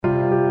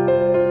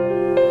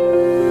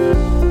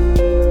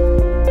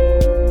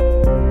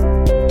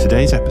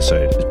Today's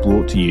episode is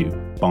brought to you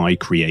by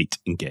Create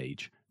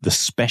Engage, the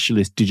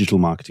specialist digital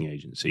marketing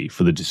agency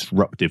for the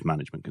disruptive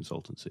management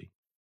consultancy.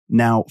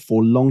 Now,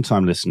 for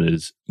long-time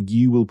listeners,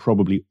 you will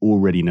probably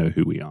already know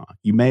who we are.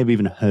 You may have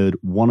even heard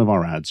one of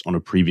our ads on a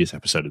previous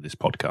episode of this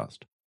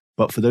podcast.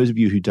 But for those of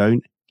you who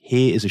don't,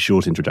 here is a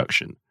short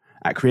introduction.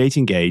 At Create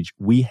Engage,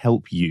 we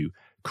help you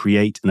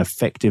create an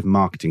effective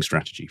marketing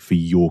strategy for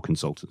your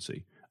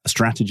consultancy, a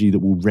strategy that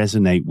will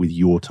resonate with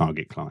your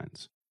target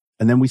clients.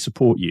 And then we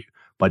support you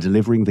by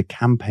delivering the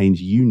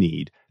campaigns you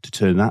need to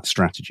turn that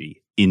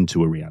strategy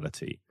into a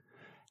reality,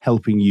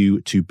 helping you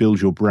to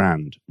build your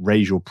brand,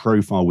 raise your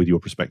profile with your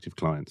prospective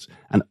clients,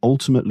 and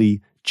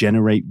ultimately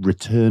generate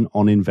return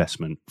on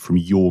investment from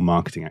your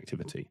marketing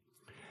activity.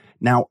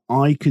 Now,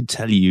 I could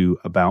tell you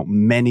about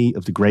many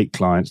of the great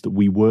clients that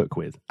we work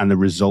with and the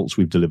results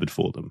we've delivered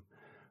for them.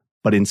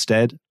 But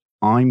instead,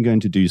 I'm going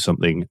to do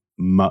something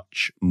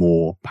much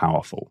more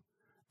powerful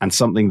and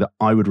something that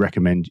I would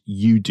recommend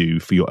you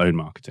do for your own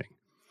marketing.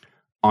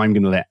 I'm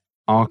going to let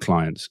our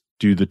clients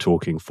do the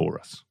talking for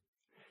us.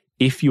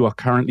 If you are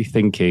currently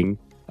thinking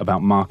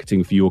about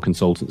marketing for your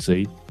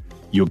consultancy,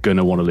 you're going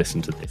to want to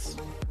listen to this.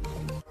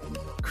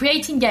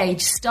 Create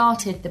Engage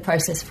started the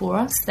process for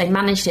us. They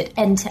managed it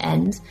end to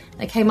end.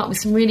 They came up with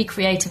some really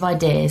creative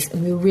ideas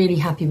and we were really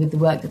happy with the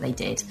work that they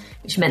did,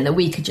 which meant that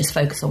we could just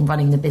focus on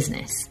running the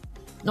business.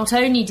 Not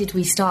only did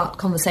we start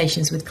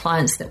conversations with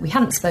clients that we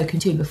hadn't spoken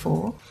to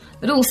before,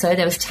 but also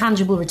there was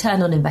tangible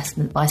return on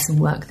investment by some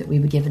work that we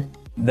were given.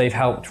 They've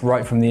helped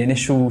right from the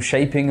initial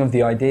shaping of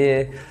the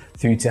idea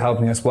through to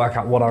helping us work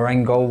out what our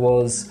end goal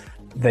was.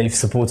 They've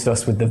supported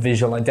us with the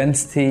visual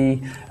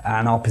identity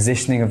and our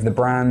positioning of the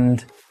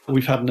brand.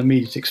 We've had an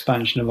immediate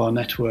expansion of our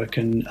network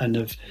and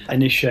have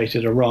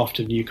initiated a raft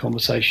of new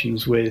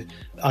conversations with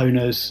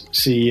owners,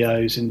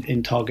 CEOs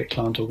in target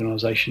client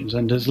organisations,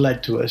 and has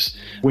led to us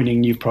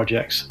winning new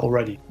projects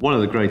already. One of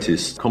the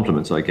greatest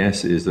compliments, I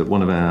guess, is that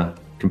one of our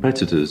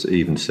competitors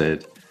even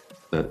said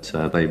that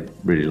they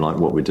really like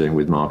what we're doing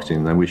with marketing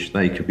and they wish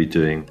they could be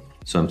doing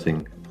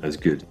something as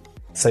good.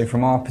 So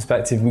from our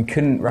perspective, we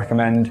couldn't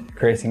recommend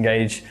Create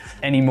Engage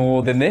any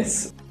more than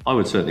this. I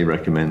would certainly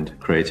recommend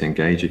Create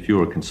Engage if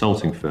you're a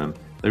consulting firm.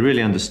 They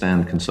really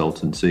understand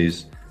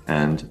consultancies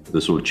and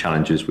the sort of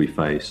challenges we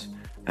face.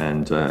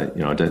 And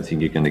I don't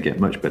think you're going to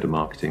get much better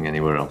marketing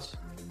anywhere else.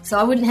 So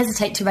I wouldn't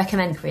hesitate to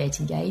recommend Create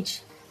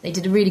Engage. They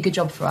did a really good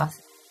job for us.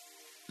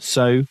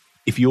 So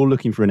if you're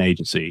looking for an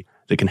agency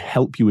that can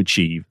help you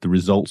achieve the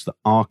results that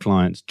our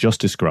clients just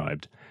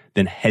described,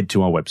 then head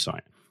to our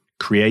website,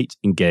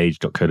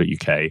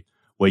 createengage.co.uk,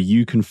 where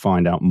you can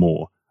find out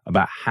more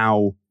about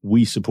how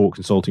we support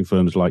consulting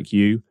firms like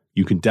you.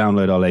 You can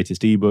download our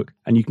latest ebook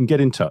and you can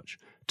get in touch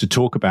to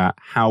talk about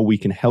how we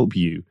can help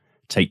you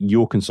take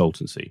your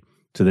consultancy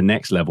to the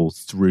next level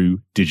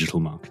through digital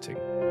marketing.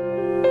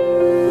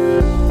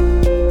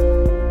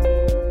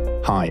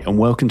 Hi, and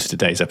welcome to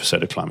today's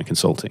episode of Climate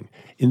Consulting.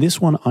 In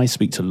this one, I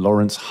speak to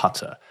Lawrence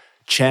Hutter,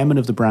 Chairman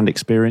of the Brand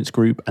Experience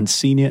Group and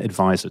Senior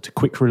Advisor to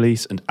Quick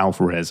Release and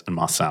Alvarez &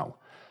 Marsal.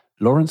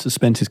 Lawrence has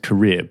spent his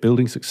career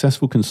building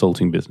successful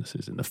consulting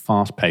businesses in the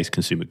fast-paced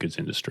consumer goods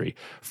industry,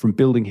 from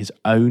building his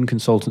own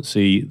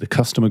consultancy, the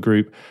Customer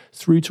Group,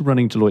 through to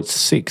running Deloitte's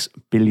 $6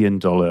 billion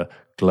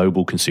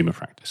global consumer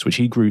practice, which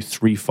he grew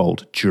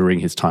threefold during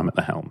his time at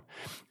the helm.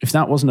 If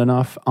that wasn't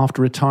enough,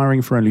 after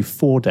retiring for only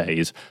 4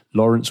 days,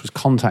 Lawrence was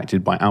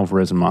contacted by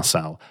Alvarez &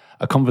 Marsal,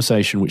 a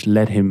conversation which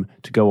led him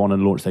to go on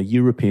and launch their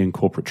European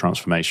corporate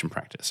transformation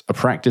practice, a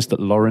practice that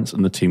Lawrence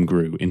and the team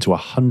grew into a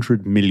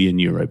 €100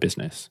 million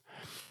business.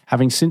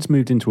 Having since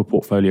moved into a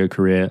portfolio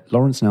career,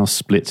 Lawrence now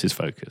splits his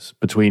focus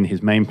between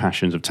his main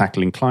passions of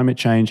tackling climate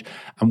change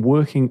and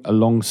working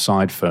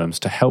alongside firms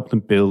to help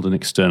them build and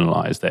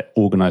externalize their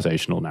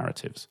organizational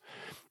narratives.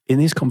 In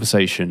this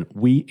conversation,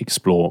 we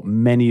explore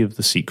many of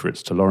the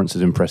secrets to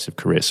Lawrence's impressive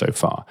career so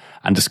far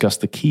and discuss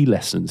the key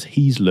lessons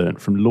he's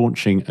learned from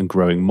launching and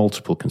growing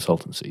multiple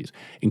consultancies,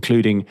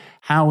 including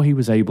how he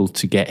was able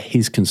to get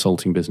his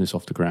consulting business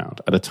off the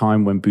ground at a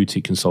time when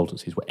boutique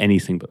consultancies were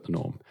anything but the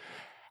norm,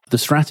 the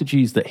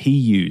strategies that he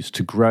used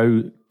to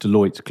grow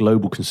Deloitte's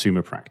global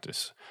consumer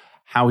practice,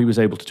 how he was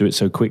able to do it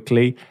so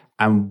quickly,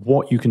 and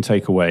what you can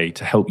take away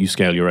to help you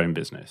scale your own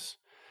business.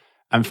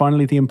 And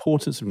finally, the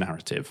importance of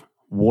narrative,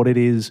 what it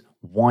is,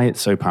 why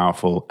it's so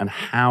powerful, and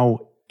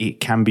how it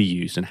can be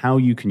used and how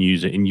you can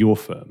use it in your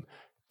firm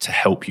to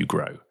help you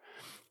grow.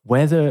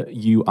 Whether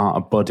you are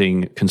a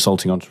budding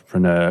consulting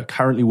entrepreneur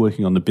currently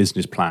working on the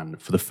business plan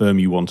for the firm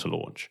you want to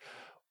launch,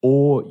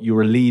 or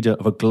you're a leader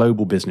of a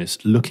global business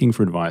looking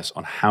for advice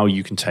on how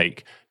you can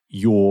take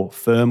your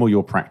firm or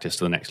your practice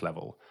to the next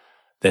level,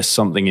 there's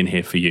something in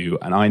here for you,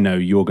 and I know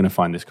you're going to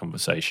find this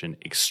conversation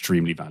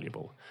extremely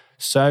valuable.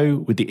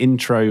 So, with the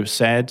intro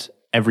said,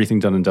 everything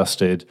done and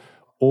dusted,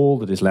 all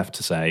that is left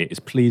to say is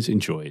please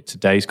enjoy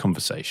today's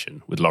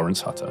conversation with Lawrence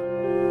Hutter.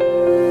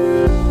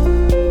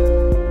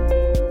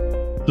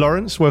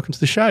 Lawrence, welcome to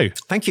the show.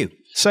 Thank you.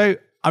 So,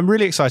 I'm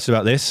really excited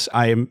about this.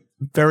 I am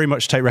very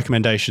much take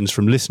recommendations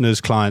from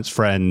listeners, clients,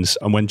 friends.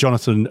 And when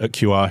Jonathan at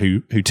QR,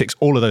 who ticks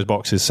all of those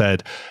boxes,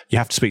 said, you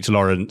have to speak to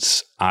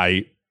Lawrence,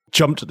 I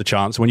jumped at the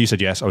chance. When you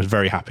said yes, I was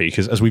very happy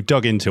because as we've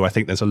dug into, I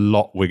think there's a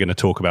lot we're going to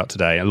talk about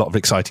today, a lot of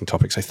exciting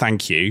topics. So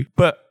thank you.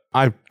 But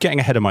I'm getting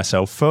ahead of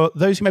myself. For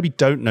those who maybe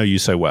don't know you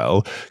so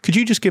well, could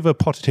you just give a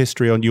potted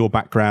history on your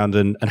background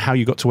and how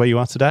you got to where you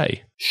are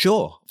today?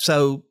 Sure.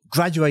 So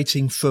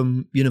graduating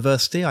from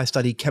university, I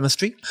studied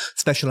chemistry,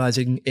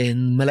 specializing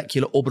in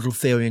molecular orbital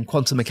theory and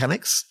quantum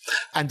mechanics,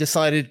 and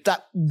decided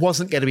that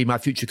wasn't going to be my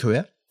future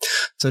career.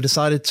 So I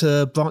decided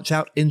to branch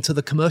out into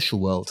the commercial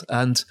world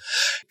and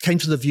came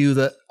to the view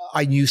that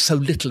I knew so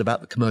little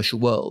about the commercial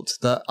world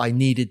that I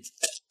needed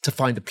to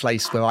find a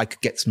place where I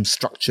could get some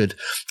structured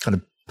kind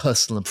of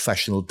personal and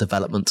professional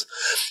development.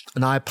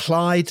 And I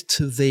applied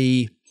to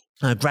the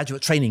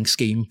graduate training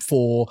scheme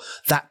for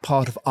that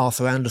part of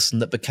Arthur Andersen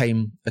that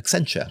became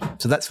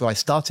Accenture. So that's where I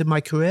started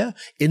my career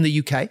in the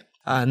UK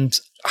and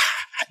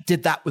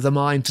did that with a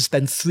mind to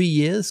spend 3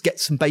 years, get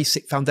some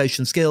basic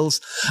foundation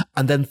skills,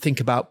 and then think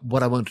about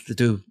what I wanted to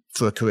do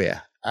for a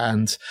career.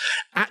 And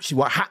actually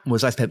what happened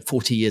was I spent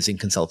 40 years in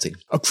consulting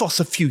across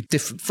a few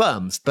different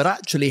firms, but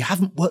actually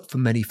haven't worked for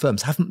many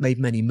firms, haven't made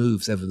many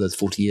moves over those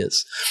 40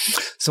 years.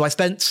 So I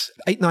spent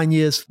 8-9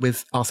 years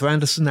with Arthur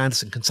Andersen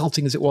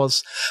Consulting as it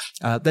was,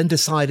 then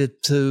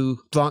decided to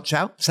branch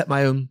out, set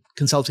my own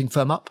consulting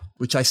firm up,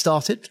 which I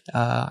started.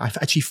 I've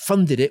actually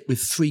funded it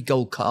with 3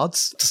 gold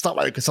cards to start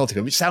my own consulting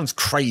firm, which sounds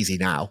crazy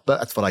now, but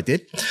that's what I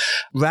did.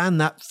 Ran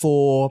that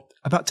for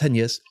about 10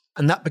 years,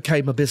 and that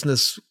became a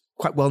business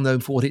quite well known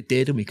for what it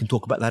did, and we can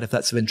talk about that if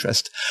that's of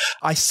interest.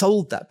 I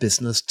sold that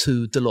business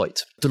to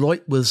Deloitte.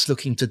 Deloitte was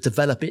looking to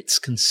develop its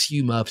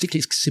consumer, particularly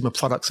its consumer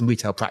products and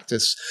retail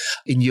practice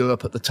in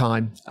Europe at the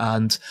time.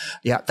 And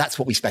yeah, that's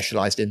what we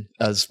specialized in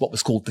as what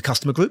was called the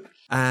customer group.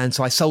 And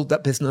so I sold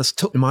that business,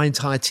 took my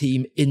entire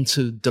team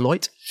into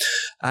Deloitte,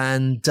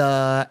 and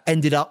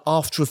ended up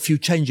after a few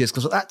changes,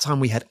 because at that time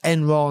we had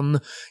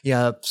Enron,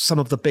 some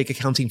of the big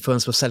accounting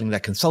firms were selling their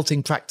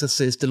consulting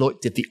practices.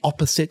 Deloitte did the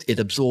opposite. It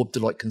absorbed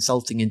Deloitte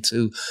Consulting into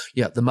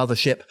the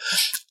mothership.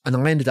 And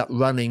I ended up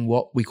running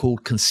what we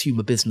called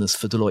consumer business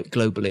for Deloitte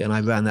globally. And I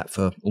ran that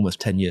for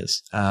almost 10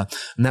 years. And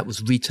that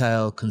was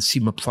retail,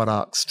 consumer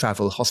products,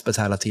 travel,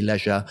 hospitality,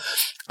 leisure.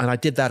 And I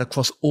did that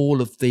across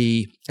all of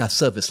the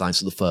service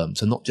lines of the firm.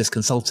 So not just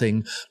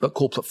consulting, but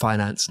corporate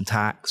finance and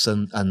tax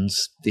and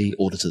the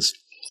auditors.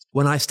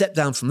 When I stepped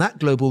down from that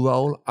global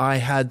role, I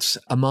had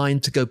a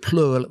mind to go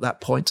plural at that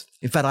point.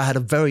 In fact, I had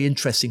a very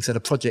interesting set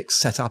of projects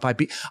set up.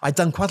 I'd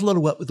done quite a lot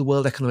of work with the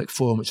World Economic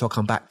Forum, which I'll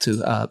come back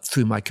to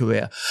through my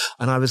career.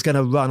 And I was going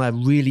to run a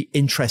really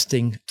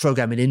interesting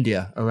program in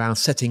India around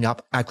setting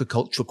up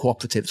agricultural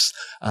cooperatives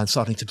and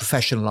starting to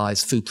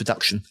professionalize food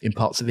production in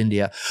parts of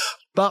India.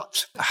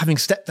 But having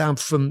stepped down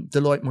from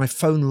Deloitte, my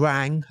phone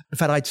rang. In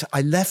fact,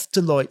 I left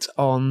Deloitte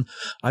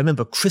I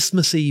remember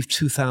Christmas Eve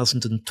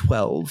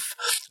 2012,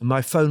 and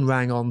my phone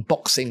rang on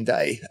Boxing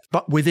Day.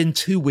 But within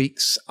 2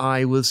 weeks,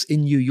 I was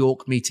in New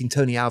York meeting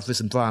Tony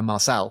Alvarez and Brian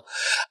Marcel,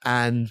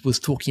 and was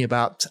talking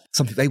about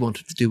something they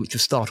wanted to do, which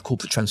was start a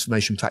corporate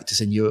transformation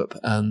practice in Europe.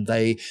 And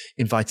they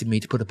invited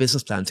me to put a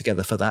business plan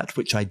together for that,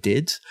 which I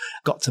did.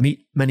 Got to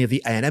meet many of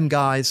the A&M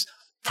guys,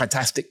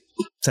 fantastic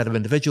set of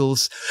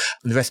individuals,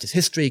 and the rest is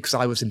history, because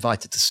I was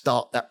invited to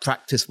start that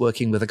practice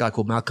working with a guy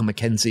called Malcolm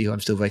McKenzie, who I'm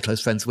still very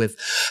close friends with,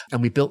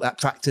 and we built that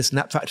practice, and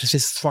that practice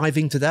is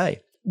thriving today.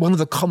 One of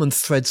the common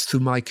threads through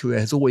my career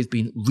has always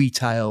been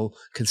retail,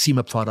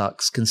 consumer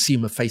products,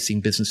 consumer-facing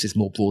businesses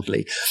more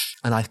broadly,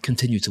 and I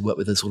continue to work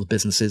with those sort of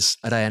businesses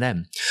at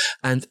A&M.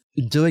 And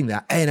in doing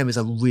that, A&M is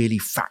a really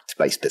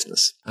fact-based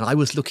business, and I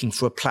was looking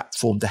for a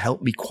platform to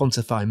help me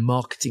quantify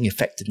marketing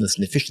effectiveness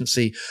and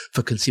efficiency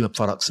for consumer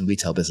products and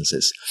retail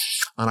businesses.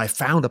 And I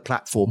found a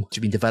platform which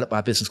had been developed by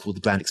a business called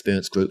the Brand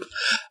Experience Group,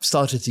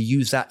 started to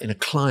use that in a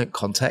client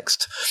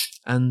context,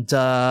 and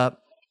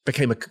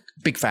became a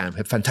big fan,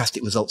 had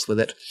fantastic results with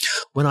it.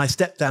 When I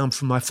stepped down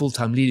from my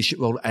full-time leadership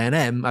role at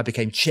A&M, I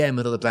became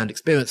chairman of the Brand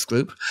Experience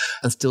Group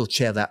and still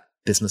chair that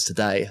business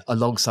today,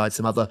 alongside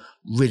some other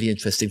really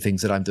interesting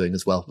things that I'm doing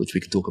as well, which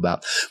we can talk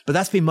about. But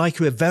that's been my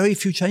career. Very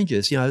few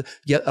changes, a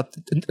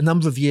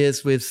number of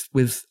years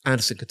with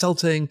Andersen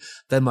Consulting,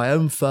 then my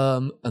own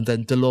firm, and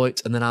then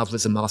Deloitte, and then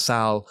Alvarez and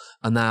Marcel,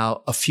 and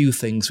now a few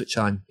things which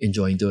I'm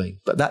enjoying doing.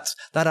 But that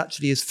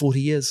actually is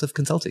 40 years of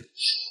consulting.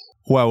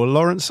 Well,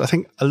 Lawrence, I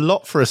think a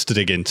lot for us to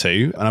dig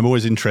into, and I'm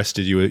always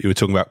interested. You were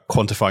talking about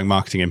quantifying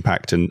marketing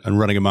impact and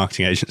running a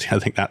marketing agency. I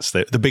think that's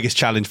the biggest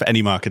challenge for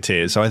any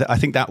marketeer. So I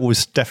think that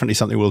was definitely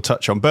something we'll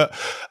touch on. But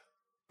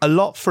a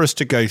lot for us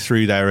to go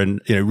through there,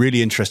 and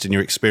really interested in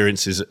your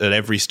experiences at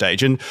every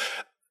stage. And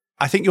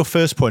I think your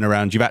first point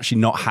around you've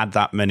actually not had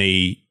that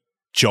many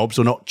jobs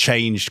or not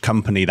changed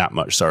company that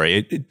much.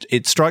 Sorry.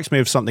 It strikes me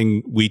of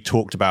something we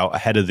talked about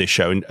ahead of this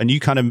show. And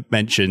you kind of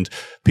mentioned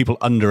people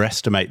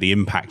underestimate the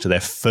impact of their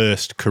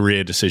first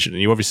career decision.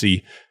 And you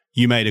obviously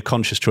you made a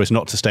conscious choice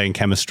not to stay in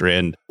chemistry.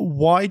 And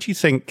why do you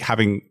think,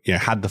 having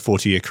had the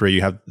 40-year career,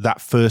 you have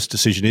that first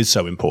decision is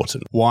so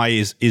important? Why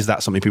is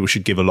that something people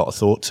should give a lot of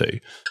thought to?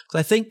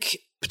 I think,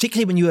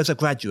 particularly when you as a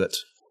graduate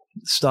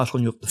start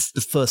on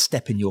the first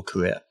step in your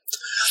career,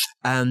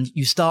 and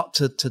you start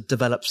to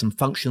develop some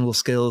functional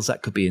skills.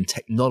 That could be in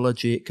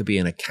technology, it could be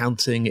in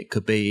accounting, it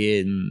could be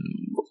in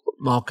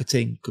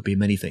marketing, it could be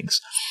many things.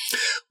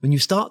 When you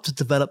start to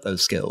develop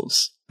those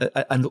skills,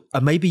 and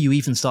maybe you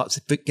even start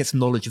to get some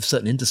knowledge of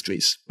certain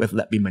industries, whether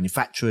that be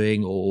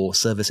manufacturing or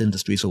service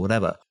industries or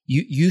whatever,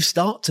 you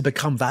start to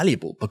become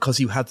valuable because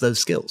you have those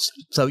skills.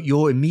 So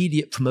your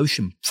immediate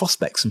promotion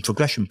prospects and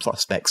progression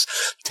prospects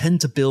tend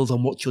to build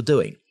on what you're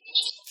doing.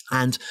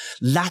 And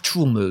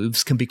lateral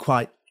moves can be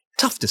quite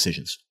tough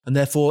decisions. And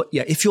therefore,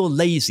 if you're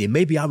lazy, and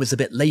maybe I was a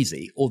bit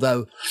lazy,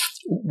 although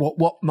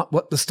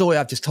what the story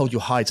I've just told you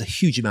hides a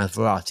huge amount of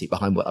variety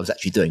behind what I was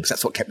actually doing, because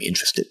that's what kept me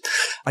interested.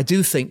 I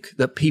do think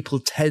that people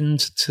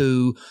tend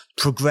to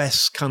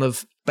progress kind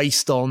of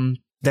based on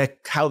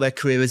how their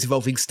career is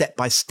evolving step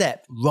by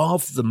step,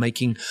 rather than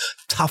making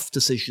tough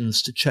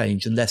decisions to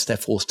change unless they're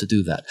forced to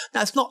do that.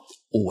 Now, it's not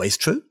always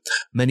true.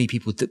 Many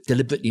people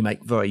deliberately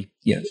make very,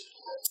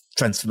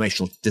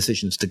 transformational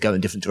decisions to go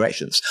in different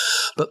directions.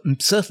 But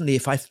certainly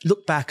if I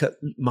look back at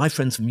my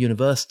friends from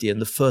university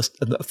and the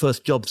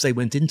first jobs they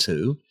went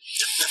into,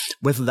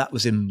 whether that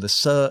was in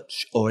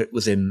research or it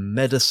was in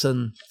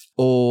medicine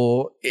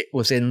or it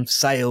was in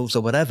sales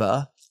or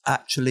whatever,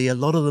 actually a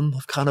lot of them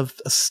have kind of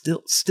are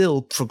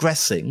still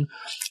progressing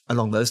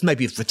along those.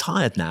 Maybe have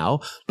retired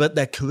now, but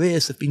their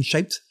careers have been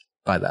shaped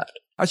by that.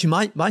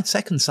 Actually, my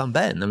second son,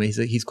 Ben, I mean,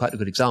 he's quite a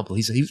good example.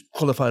 He's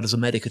qualified as a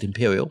medic at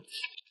Imperial,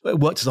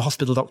 worked as a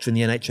hospital doctor in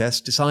the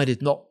NHS,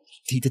 decided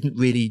he didn't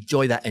really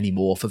enjoy that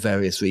anymore for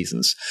various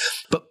reasons,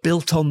 but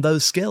built on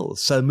those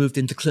skills. So moved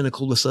into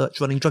clinical research,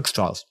 running drugs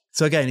trials.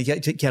 So again, he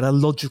had a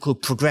logical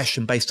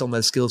progression based on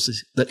those skills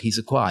that he's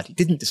acquired. He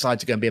didn't decide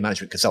to go and be a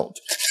management consultant.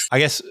 I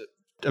guess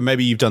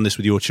maybe you've done this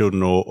with your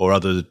children or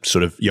other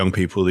sort of young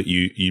people that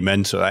you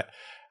mentor.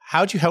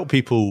 How do you help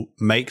people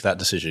make that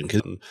decision?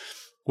 Because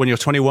when you're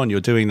 21,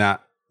 you're doing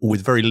that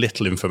with very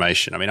little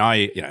information. I mean,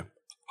 I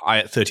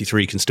at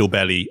 33 can still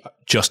barely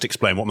just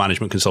explain what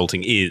management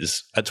consulting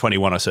is. At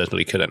 21, I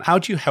certainly couldn't. How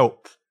do you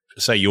help,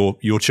 say, your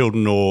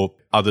children or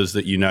others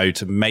that you know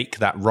to make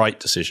that right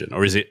decision?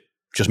 Or is it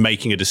just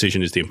making a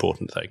decision is the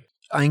important thing?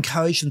 I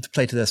encourage them to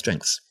play to their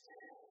strengths.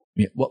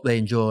 What they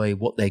enjoy,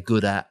 what they're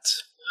good at,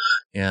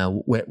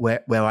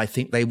 where I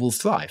think they will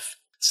thrive.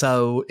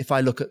 So if I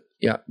look at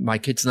my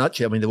kids,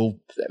 nurture, I mean,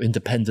 they're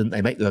independent,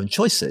 they make their own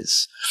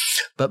choices.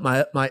 But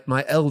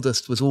my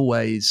eldest was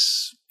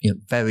always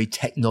very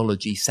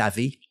technology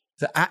savvy,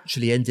 that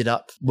actually ended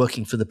up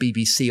working for the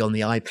BBC on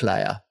the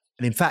iPlayer.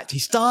 And in fact, he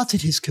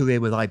started his career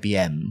with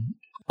IBM.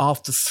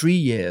 After 3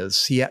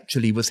 years, he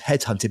actually was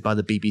headhunted by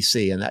the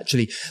BBC. And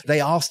actually,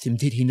 they asked him,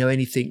 did he know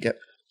anything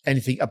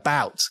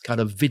about kind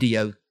of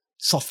video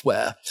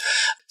software?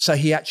 So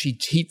he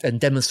then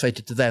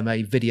demonstrated to them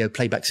a video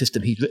playback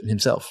system he'd written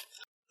himself.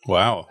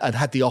 Wow. And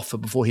had the offer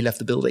before he left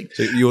the building.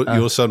 So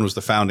your son was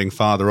the founding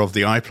father of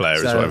the iPlayer,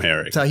 is what I'm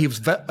hearing. So he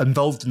was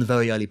involved in the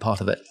very early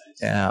part of it,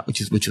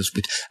 which was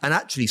good. And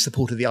actually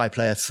supported the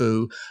iPlayer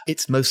through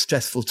its most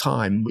stressful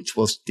time, which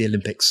was the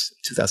Olympics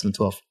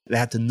 2012. They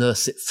had to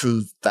nurse it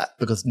through that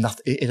because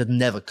it had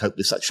never coped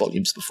with such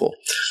volumes before.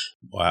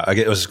 Wow.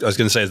 I was going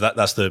to say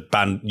that's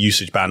the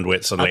usage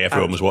bandwidth. Suddenly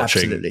everyone was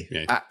watching.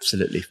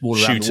 Absolutely. All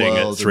shooting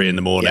at 3 in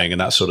the morning and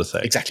that sort of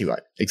thing. Exactly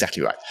right.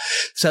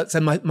 So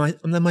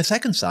my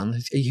second son,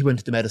 he went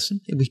into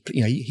medicine.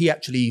 He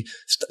actually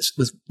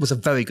was a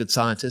very good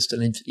scientist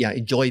and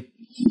enjoyed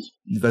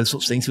those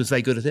sorts of things. He was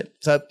very good at it.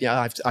 So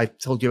I've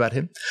told you about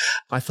him.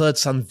 My third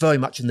son, very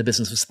much in the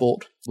business of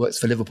sport, works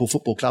for Liverpool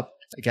Football Club.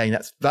 Again,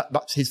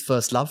 that's his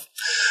first love.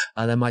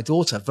 And then my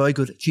daughter, very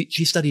good.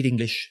 She studied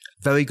English,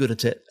 very good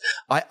at it.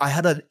 I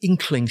had an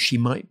inkling she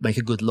might make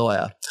a good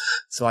lawyer.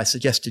 So I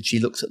suggested she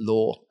looks at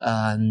law,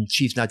 and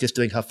she's now just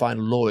doing her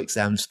final law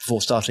exams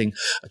before starting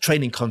a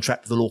training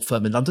contract with a law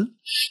firm in London.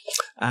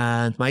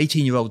 And my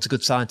 18-year-old's a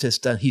good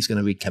scientist, and he's going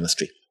to read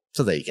chemistry.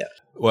 So there you go.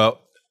 Well,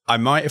 I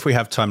might, if we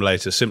have time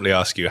later, simply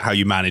ask you how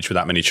you manage with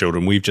that many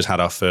children. We've just had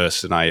our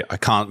first, and I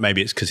can't,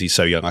 maybe it's because he's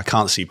so young, I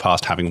can't see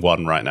past having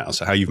one right now.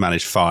 So how you've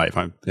managed 5,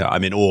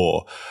 I'm in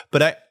awe.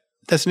 But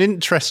there's an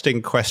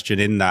interesting question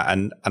in that,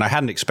 and I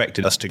hadn't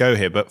expected us to go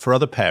here, but for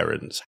other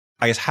parents,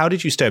 I guess, how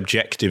did you stay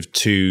objective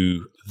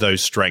to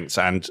those strengths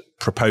and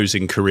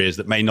proposing careers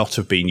that may not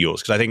have been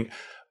yours? Because I think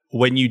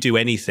when you do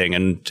anything,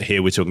 and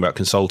here we're talking about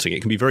consulting,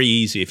 it can be very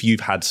easy if you've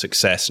had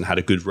success and had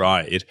a good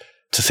ride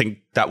to think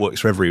that works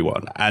for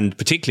everyone. And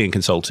particularly in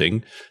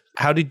consulting,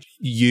 how did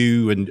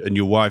you and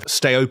your wife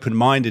stay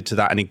open-minded to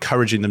that and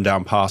encouraging them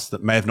down paths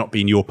that may have not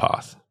been your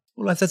path?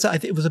 Well, as I said, I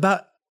think it was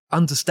about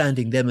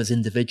understanding them as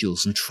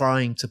individuals and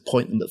trying to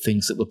point them at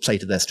things that would play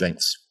to their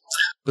strengths,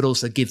 but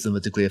also give them a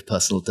degree of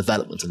personal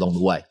development along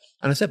the way.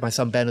 And I said, my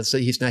son Ben,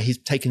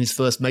 he's taken his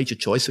first major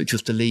choice, which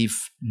was to leave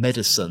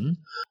medicine,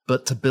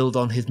 but to build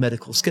on his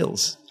medical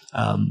skills.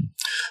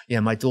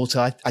 my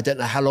daughter, I don't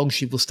know how long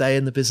she will stay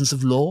in the business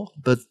of law,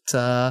 but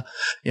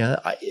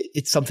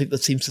it's something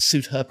that seems to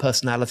suit her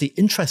personality.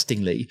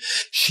 Interestingly,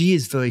 she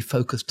is very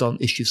focused on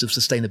issues of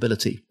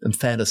sustainability and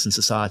fairness in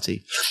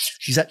society.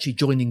 She's actually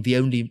joining the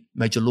only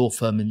major law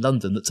firm in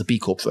London that's a B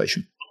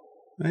Corporation.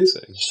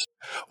 Amazing.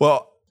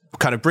 Well,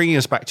 kind of bringing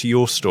us back to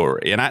your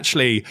story, and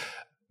actually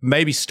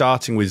maybe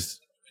starting with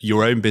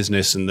your own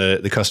business and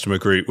the customer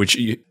group, which,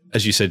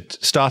 as you said,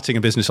 starting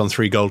a business on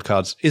 3 gold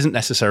cards isn't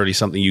necessarily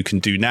something you can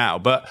do now.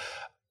 But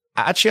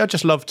actually, I'd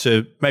just love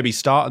to maybe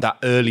start at that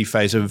early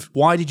phase of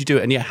why did you do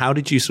it? And how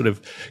did you sort of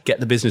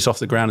get the business off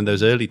the ground in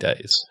those early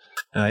days?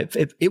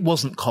 It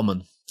wasn't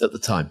common at the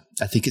time.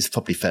 I think it's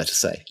probably fair to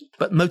say.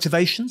 But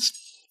motivations,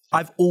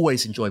 I've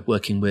always enjoyed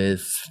working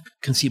with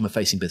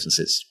consumer-facing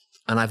businesses.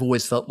 And I've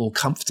always felt more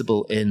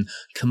comfortable in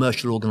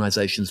commercial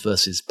organizations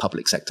versus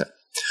public sector.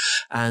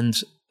 And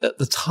at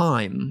the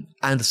time,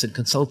 Andersen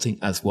Consulting,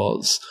 as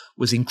was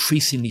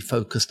increasingly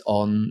focused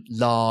on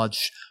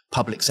large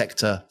public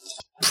sector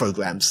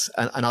programs.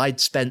 And I'd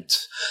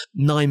spent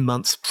 9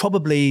 months,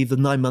 probably the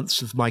 9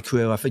 months of my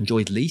career I've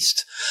enjoyed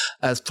least,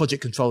 as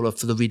project controller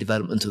for the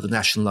redevelopment of the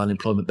National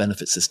Unemployment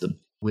Benefit System,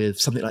 with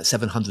something like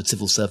 700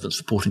 civil servants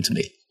reporting to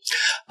me.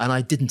 And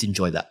I didn't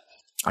enjoy that.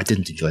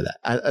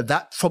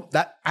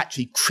 That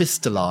actually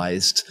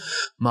crystallized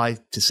my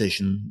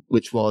decision,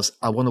 which was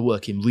I want to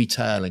work in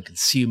retail and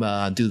consumer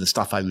and do the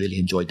stuff I really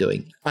enjoy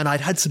doing. And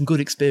I'd had some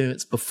good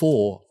experience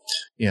before.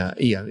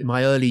 In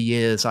my early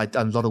years, I'd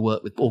done a lot of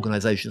work with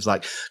organizations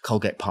like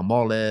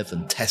Colgate-Palmolive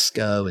and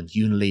Tesco and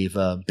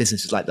Unilever,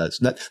 businesses like those.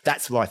 And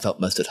that's where I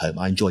felt most at home.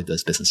 I enjoyed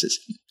those businesses.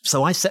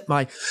 So I set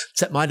my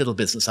little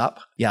business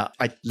up.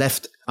 I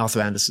left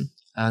Arthur Andersen.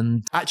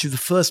 And actually, the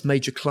first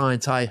major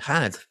client I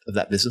had of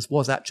that business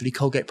was actually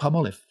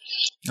Colgate-Palmolive.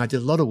 I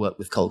did a lot of work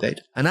with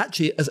Colgate. And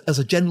actually, as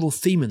a general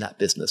theme in that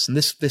business, and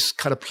this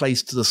kind of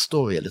plays to the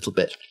story a little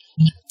bit,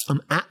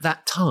 at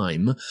that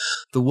time,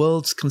 the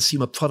world's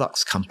consumer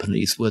products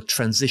companies were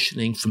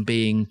transitioning from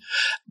being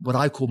what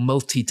I call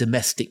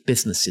multi-domestic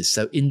businesses,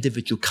 so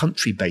individual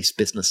country-based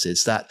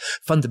businesses that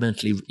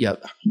fundamentally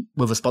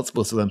were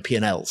responsible for their own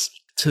P&Ls,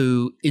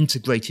 to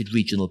integrated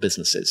regional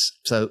businesses.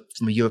 So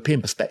from a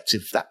European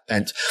perspective, that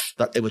meant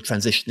that they were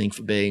transitioning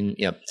from being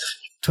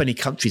 20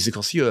 countries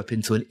across Europe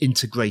into an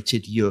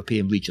integrated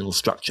European regional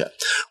structure.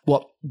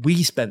 What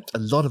we spent a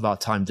lot of our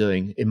time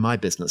doing in my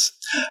business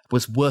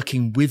was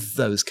working with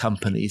those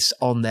companies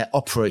on their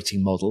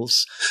operating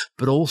models,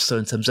 but also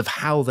in terms of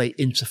how they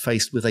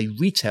interfaced with a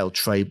retail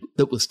trade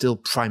that was still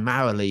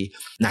primarily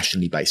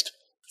nationally based.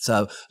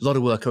 So a lot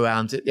of work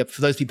around it. For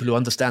those people who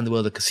understand the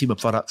world of consumer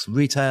products and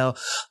retail,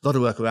 a lot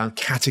of work around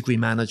category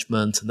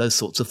management and those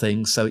sorts of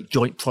things. So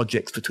joint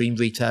projects between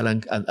retail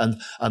and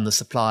the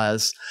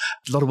suppliers.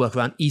 A lot of work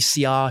around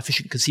ECR,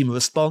 efficient consumer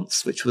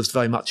response, which was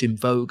very much in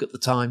vogue at the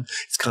time.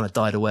 It's kind of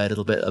died away a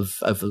little bit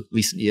over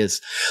recent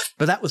years.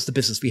 But that was the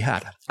business we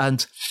had.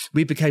 And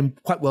we became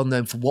quite well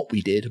known for what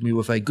we did, and we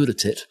were very good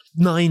at it.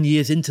 9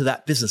 years into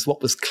that business,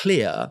 what was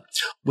clear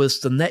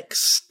was the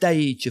next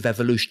stage of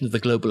evolution of the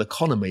global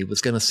economy was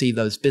going to see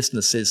those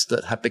businesses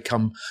that had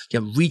become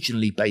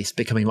regionally based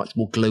becoming much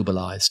more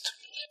globalized.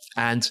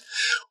 And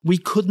we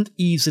couldn't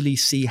easily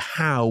see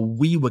how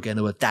we were going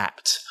to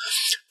adapt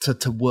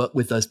to work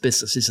with those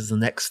businesses as the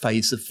next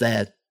phase of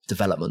their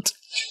development.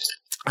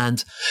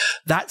 And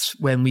that's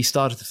when we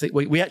started to think.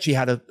 We actually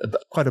had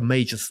quite a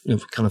major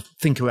kind of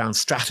think around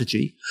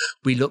strategy.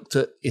 We looked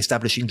at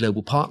establishing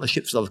global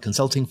partnerships with other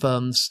consulting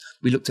firms.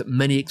 We looked at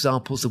many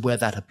examples of where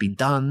that had been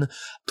done.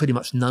 Pretty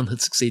much none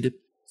had succeeded,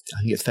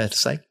 I think it's fair to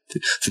say,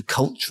 through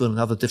cultural and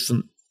other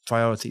different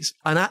priorities.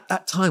 And at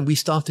that time, we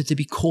started to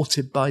be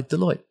courted by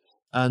Deloitte.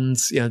 And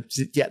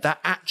that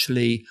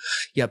actually,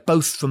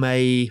 both from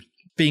a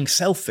being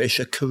selfish,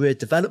 a career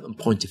development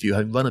point of view,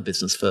 having run a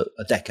business for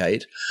a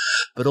decade,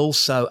 but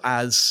also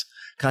as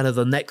kind of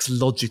the next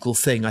logical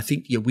thing. I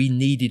think we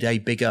needed a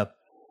bigger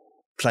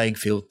playing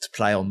field to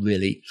play on,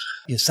 really.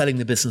 Selling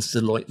the business to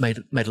Deloitte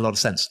made a lot of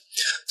sense.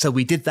 So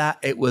we did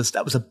that.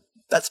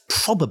 That's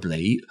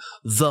probably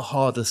the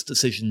hardest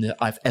decision that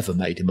I've ever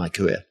made in my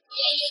career.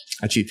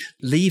 Actually,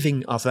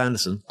 leaving Arthur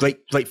Andersen,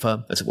 great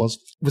firm as it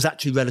was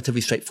actually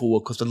relatively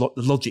straightforward because the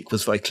logic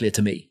was very clear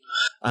to me.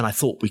 And I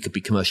thought we could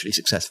be commercially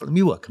successful. And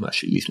we were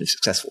commercially reasonably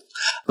successful.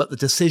 But the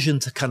decision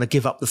to kind of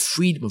give up the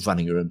freedom of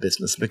running your own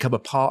business and become a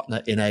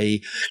partner in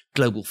a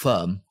global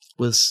firm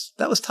was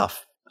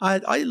tough.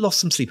 I lost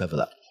some sleep over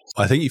that.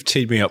 I think you've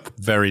teed me up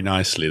very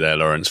nicely there,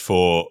 Lawrence,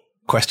 for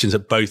questions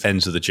at both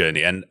ends of the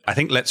journey. And I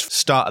think let's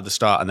start at the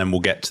start and then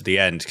we'll get to the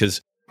end.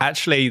 Because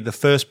actually the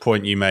first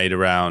point you made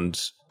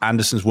around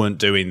Andersens weren't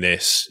doing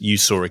this, you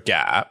saw a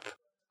gap.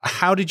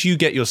 How did you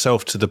get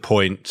yourself to the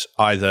point,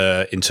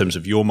 either in terms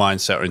of your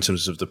mindset or in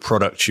terms of the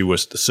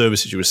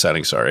services you were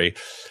selling,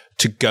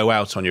 to go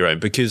out on your own?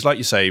 Because like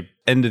you say,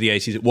 end of the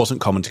 80s, it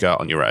wasn't common to go out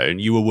on your own.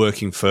 You were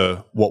working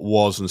for what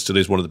was and still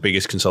is one of the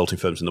biggest consulting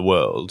firms in the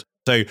world.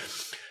 So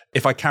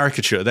if I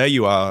caricature, there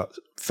you are,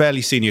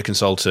 fairly senior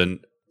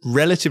consultant,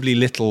 relatively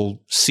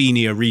little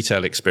senior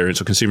retail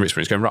experience or consumer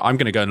experience, going, right, I'm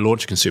going to go and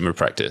launch a consumer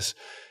practice.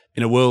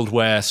 in a world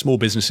where small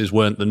businesses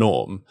weren't the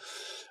norm.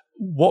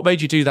 What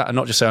made you do that and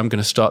not just say, I'm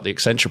going to start the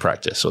Accenture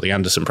practice or the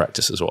Andersen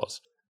practice as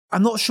was?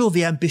 I'm not sure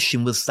the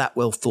ambition was that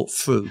well thought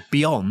through.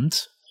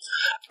 Beyond,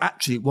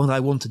 actually, what I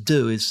want to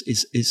do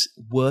is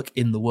work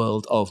in the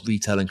world of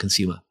retail and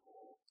consumer,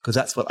 because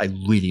that's what I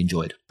really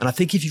enjoyed. And I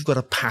think if you've got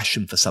a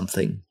passion for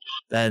something,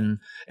 then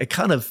it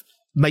kind of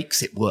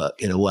makes it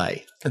work in a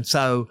way. And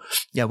so,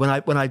 when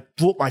I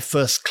brought my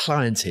first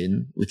client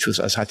in, which was,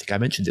 as I think I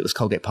mentioned, it was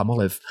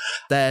Colgate-Palmolive,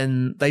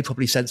 then they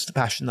probably sensed the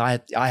passion. I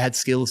had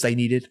skills they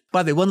needed.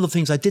 By the way, one of the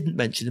things I didn't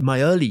mention in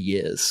my early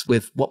years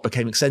with what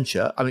became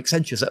Accenture,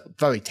 Accenture is a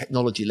very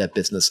technology-led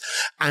business.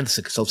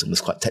 Andersen Consulting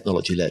was quite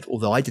technology-led,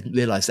 although I didn't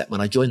realize that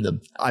when I joined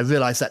them. I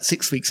realized that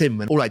 6 weeks in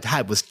when all I'd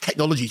had was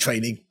technology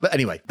training. But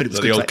anyway, it was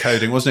the old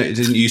coding, wasn't it? It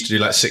didn't used to do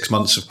like 6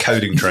 months of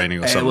coding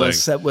training or something.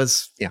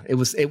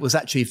 It was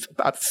actually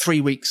about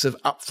 3 weeks of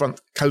upfront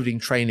coding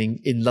training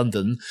in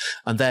London,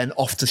 and then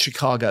off to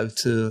Chicago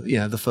to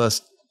the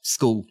first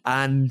school,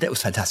 and it was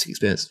a fantastic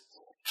experience.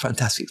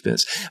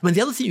 I mean,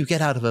 the other thing you get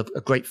out of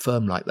a great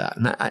firm like that,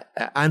 and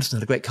Andersen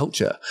had a great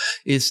culture,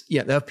 is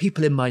there are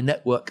people in my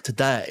network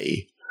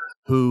today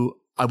who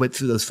I went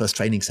through those first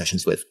training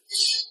sessions with,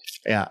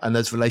 and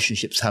those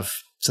relationships have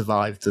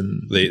survived.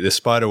 And the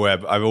spider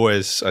web, I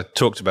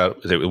talked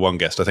about it with one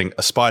guest. I think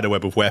a spider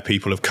web of where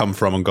people have come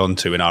from and gone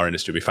to in our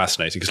industry would be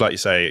fascinating, because like you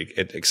say,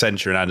 at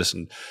Accenture and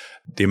Andersen,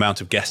 the amount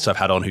of guests I've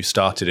had on who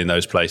started in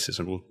those places,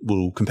 and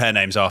we'll compare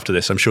names after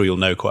this, I'm sure you'll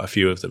know quite a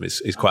few of them,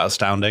 is quite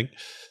astounding.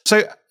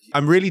 So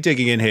I'm really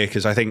digging in here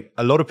because I think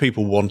a lot of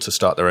people want to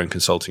start their own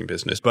consulting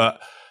business,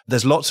 but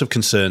there's lots of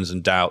concerns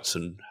and doubts,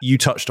 and you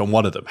touched on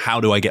one of them. How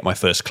do I get my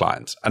first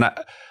client? And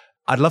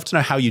I'd love to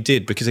know how you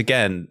did, because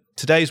again,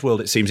 today's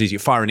world, it seems easy. You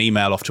fire an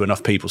email off to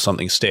enough people,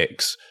 something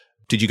sticks.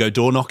 Did you go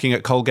door knocking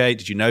at Colgate?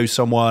 Did you know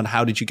someone?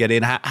 How did you get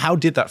in? How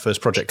did that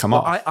first project come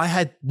off? I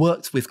had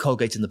worked with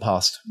Colgate in the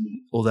past,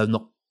 although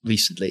not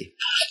recently.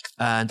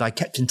 And I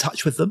kept in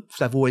touch with them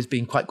because I've always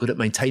been quite good at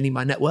maintaining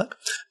my network.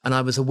 And I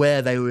was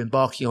aware they were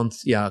embarking on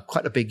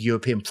quite a big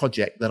European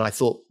project that I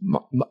thought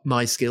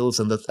my skills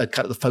and the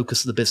kind of the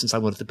focus of the business I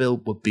wanted to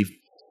build would be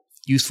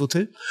useful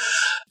to.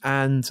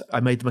 And I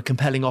made them a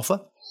compelling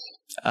offer.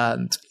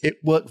 And it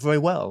worked very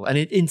well. And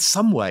in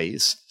some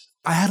ways,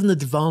 I had an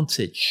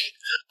advantage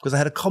because I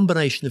had a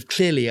combination of,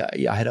 clearly,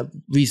 I had a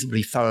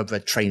reasonably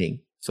thoroughbred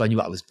training, so I knew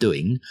what I was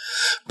doing,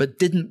 but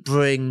didn't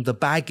bring the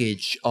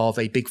baggage of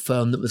a big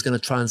firm that was going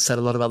to try and sell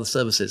a lot of other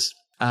services.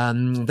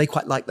 They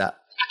quite liked that.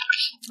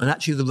 And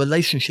actually, the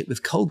relationship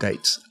with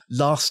Colgate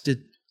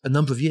lasted a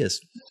number of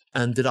years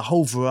and did a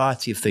whole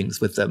variety of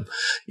things with them.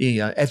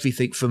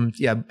 Everything from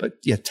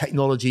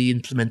technology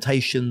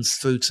implementations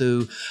through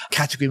to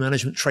category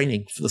management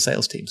training for the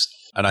sales teams.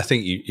 And I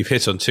think you've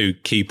hit on two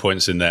key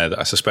points in there that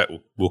I suspect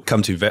we'll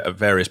come to at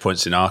various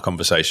points in our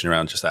conversation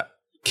around just that.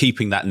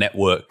 Keeping that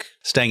network,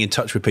 staying in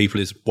touch with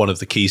people is one of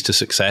the keys to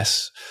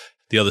success.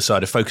 The other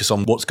side, of focus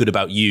on what's good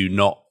about you,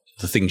 not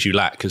the things you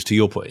lack. Because to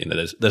your point,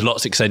 there's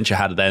lots Accenture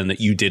had then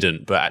that you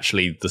didn't, but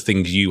actually the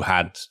things you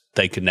had,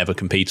 they could never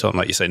compete on.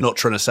 Like you say, not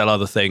trying to sell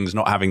other things,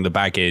 not having the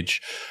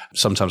baggage.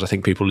 Sometimes I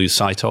think people lose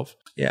sight of.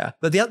 Yeah,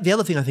 but the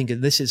other thing I think,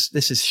 and this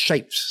is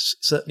shaped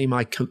certainly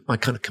my kind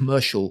of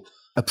commercial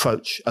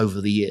approach over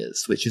the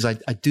years, which is I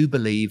do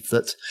believe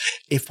that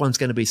if one's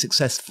going to be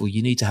successful,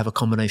 you need to have a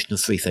combination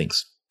of three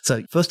things.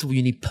 So first of all,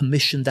 you need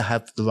permission to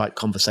have the right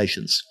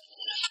conversations.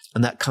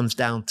 And that comes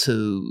down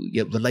to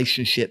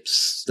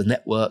relationships, the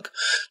network,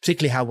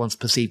 particularly how one's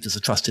perceived as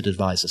a trusted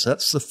advisor. So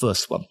that's the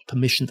first one,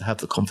 permission to have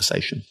the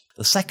conversation.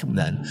 The second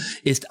then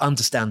is to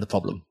understand the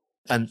problem.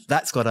 And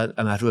that's got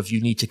a matter of you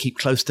need to keep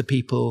close to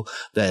people.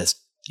 There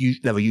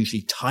are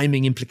usually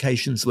timing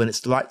implications when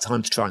it's the right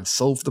time to try and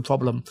solve the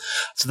problem.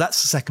 So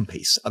that's the second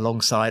piece,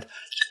 alongside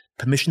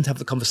permission to have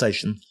the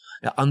conversation,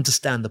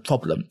 understand the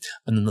problem.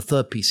 And then the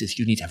third piece is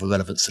you need to have a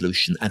relevant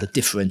solution and a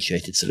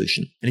differentiated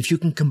solution. And if you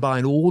can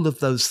combine all of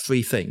those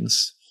three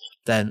things,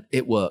 then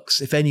it works.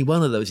 If any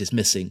one of those is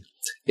missing,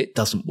 it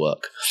doesn't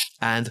work.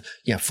 And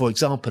for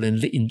example,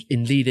 in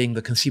leading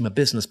the consumer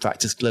business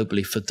practice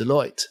globally for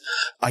Deloitte,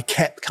 I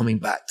kept coming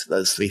back to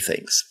those three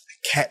things.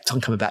 Kept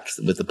on coming back to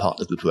them with the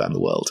partner group around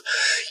the world.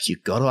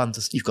 You've got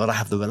to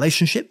have the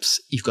relationships.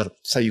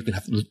 So you can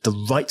have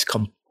the right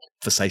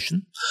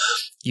conversation.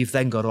 You've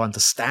then got to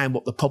understand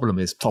what the problem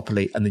is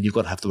properly, and then you've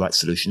got to have the right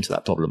solution to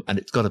that problem. And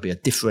it's got to be a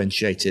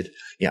differentiated,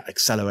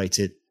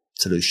 accelerated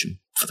solution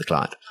for the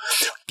client.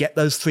 Get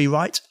those three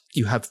right,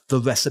 you have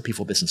the recipe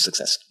for business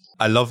success.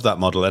 I love that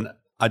model. And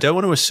I don't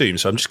want to assume,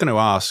 so I'm just going to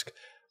ask,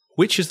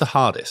 which is the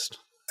hardest?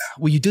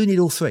 Well, you do need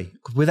all three.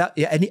 Without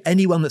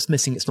any one that's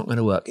missing, it's not going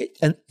to work.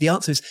 And the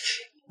answer is,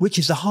 which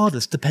is the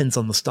hardest depends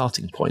on the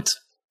starting point.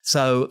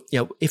 So,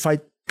 if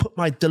I put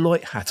my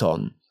Deloitte hat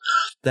on,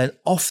 then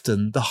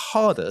often the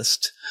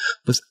hardest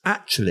was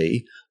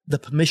actually the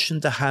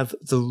permission to have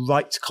the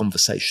right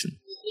conversation.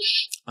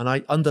 And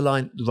I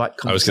underline the right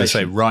conversation. I was going to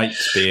say right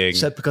being...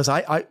 So because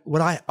I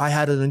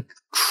had an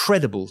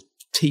incredible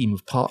team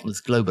of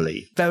partners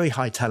globally, very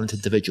high talent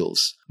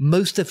individuals,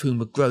 most of whom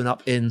had grown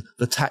up in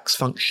the tax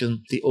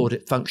function, the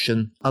audit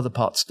function, other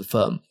parts of the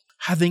firm.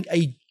 Having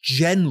a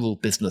general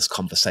business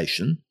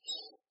conversation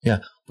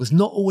was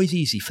not always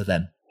easy for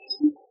them.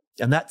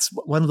 And that's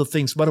one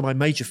of my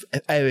major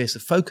areas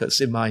of focus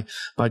in my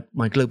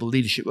global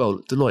leadership role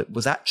at Deloitte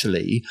was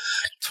actually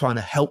trying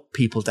to help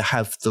people to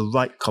have the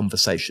right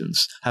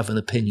conversations, have an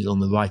opinion on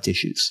the right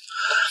issues.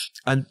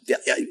 And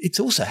it's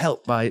also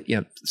helped by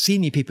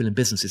senior people in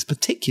businesses,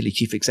 particularly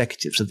chief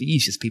executives, are the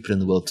easiest people in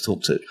the world to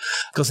talk to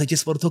because they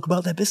just want to talk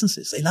about their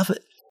businesses. They love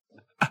it.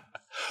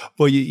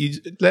 Well,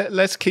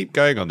 let's keep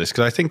going on this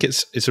because I think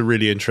it's a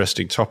really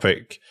interesting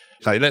topic.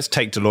 Like, let's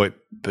take Deloitte,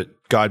 but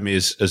Guide Me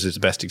as the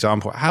best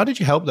example. How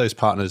did you help those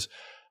partners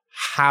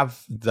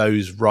have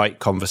those right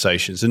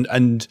conversations?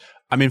 And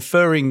I'm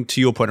inferring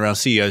to your point around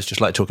CEOs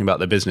just like talking about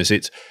their business.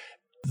 It's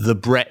the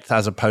breadth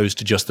as opposed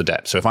to just the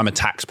depth. So if I'm a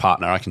tax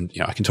partner, I can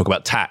talk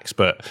about tax,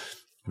 but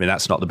I mean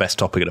that's not the best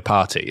topic at a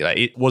party.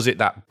 Like, was it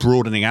that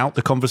broadening out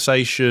the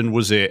conversation?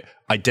 Was it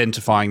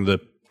identifying the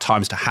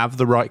times to have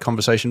the right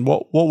conversation?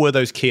 What were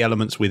those key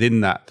elements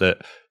within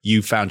that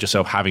you found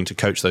yourself having to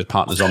coach those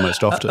partners on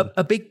most often?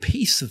 A big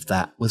piece of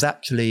that was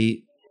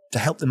actually to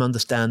help them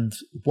understand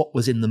what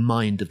was in the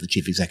mind of the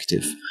chief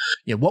executive.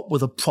 What were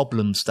the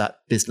problems that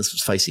business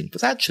was facing?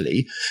 Because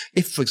actually,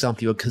 if, for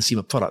example, you're a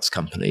consumer products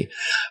company,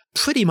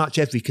 pretty much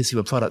every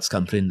consumer products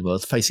company in the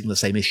world is facing the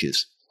same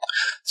issues.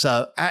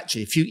 So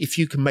actually, if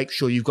you can make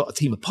sure you've got a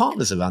team of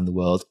partners around the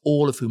world,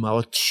 all of whom are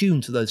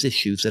attuned to those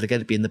issues that are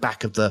going to be in the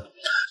back of the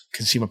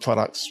consumer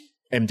products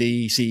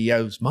MD,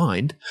 CEO's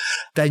mind,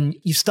 then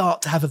you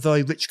start to have a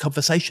very rich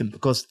conversation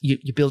because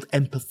you build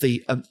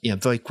empathy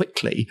very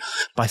quickly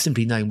by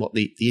simply knowing what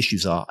the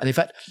issues are. And in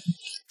fact,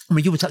 I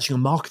mean, you were touching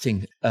on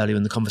marketing earlier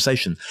in the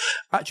conversation.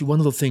 Actually, one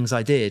of the things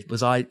I did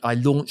was I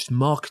launched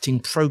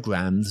marketing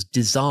programs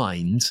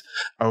designed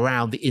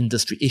around the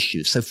industry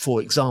issues. So,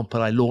 for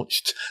example, I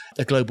launched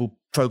a global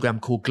program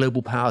called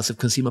Global Powers of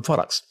Consumer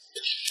Products,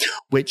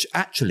 which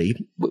actually,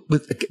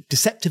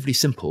 deceptively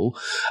simple,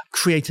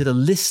 created a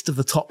list of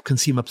the top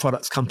consumer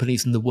products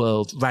companies in the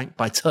world ranked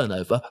by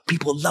turnover.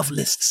 People love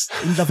lists.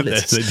 They love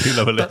lists. They do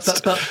love a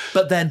list.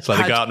 But then it's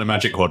like the Gartner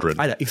Magic Quadrant.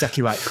 I know,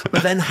 exactly right.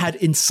 But then had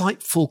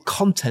insightful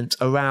content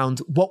around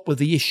what were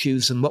the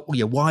issues and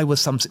why were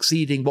some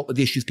succeeding, what were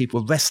the issues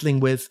people were wrestling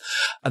with.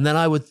 And then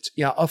I would,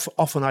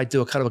 often I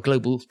do a kind of a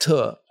global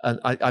tour and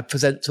I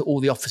present to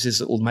all the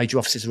offices, all the major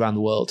offices around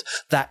the world,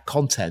 that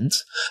content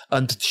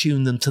and to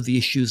tune them to the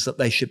issues that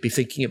they should be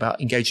thinking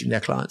about engaging their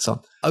clients on.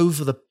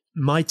 Over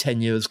my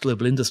tenure as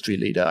global industry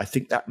leader, I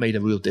think that made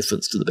a real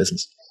difference to the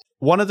business.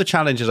 One of the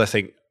challenges I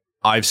think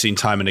I've seen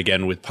time and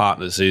again with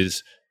partners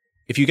is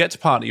if you get to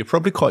partner, you're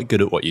probably quite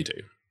good at what you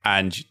do.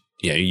 And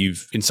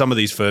you've in some of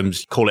these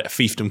firms, call it a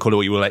fiefdom, call it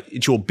what you will.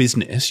 It's your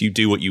business. You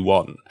do what you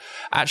want.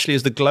 Actually,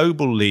 as the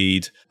global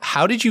lead,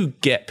 how did you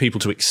get people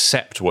to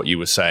accept what you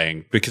were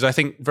saying? Because I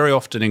think very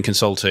often in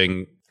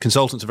consulting,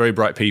 consultants are very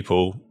bright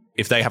people.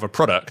 If they have a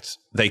product,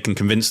 they can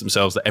convince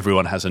themselves that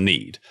everyone has a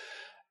need.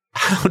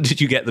 How did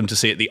you get them to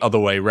see it the other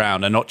way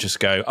around and not just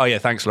go, oh yeah,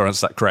 thanks,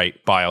 Lawrence, that's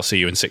great. Bye, I'll see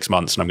you in 6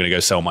 months and I'm going to go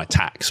sell my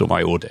tax or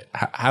my audit.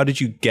 How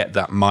did you get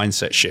that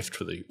mindset shift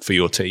for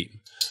your team?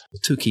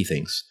 Two key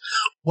things.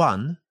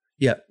 One,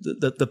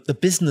 the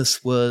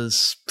business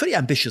was pretty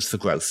ambitious for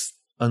growth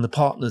and the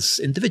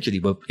partners individually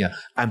were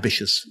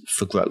ambitious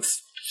for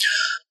growth.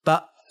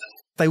 But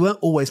they weren't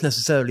always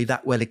necessarily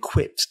that well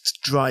equipped to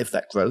drive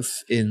that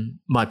growth in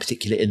my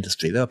particular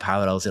industry. There were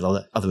parallels in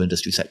other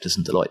industry sectors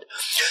in Deloitte.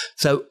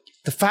 So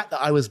the fact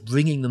that I was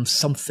bringing them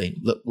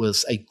something that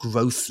was a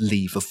growth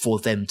lever for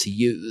them to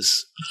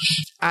use,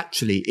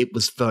 actually, it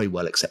was very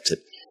well accepted.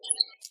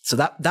 So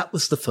that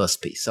was the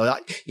first piece. So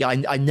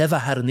I never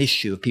had an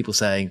issue of people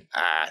saying,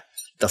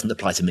 doesn't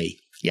apply to me.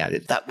 Yeah,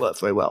 that worked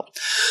very well.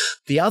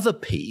 The other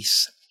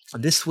piece,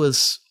 and this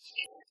was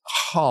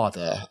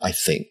harder, I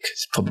think,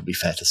 it's probably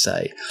fair to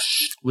say,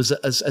 was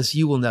that, as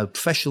you will know,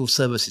 professional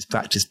services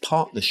practice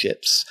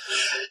partnerships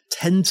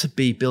tend to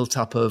be built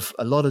up of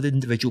a lot of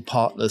individual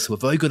partners who are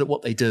very good at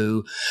what they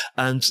do.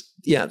 And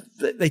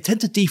they tend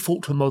to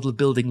default to a model of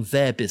building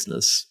their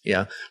business,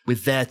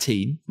 with their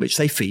team, which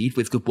they feed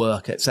with good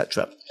work,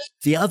 etc.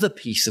 The other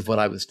piece of what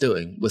I was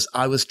doing was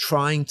I was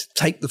trying to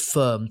take the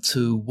firm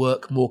to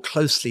work more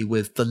closely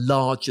with the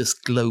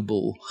largest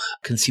global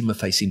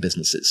consumer-facing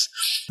businesses.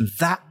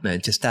 That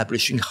meant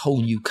establishing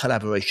whole new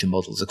collaboration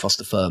models across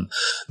the firm,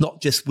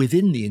 not just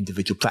within the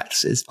individual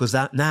practices, because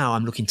now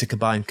I'm looking to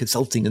combine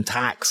consulting and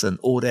tax and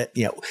audit,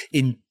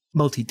 in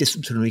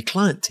multidisciplinary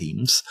client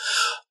teams.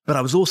 But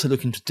I was also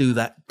looking to do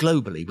that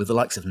globally with the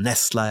likes of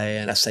Nestle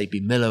and SAB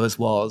Miller as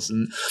was.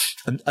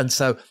 And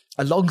so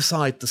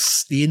alongside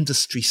the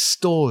industry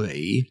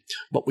story,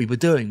 what we were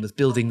doing was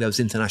building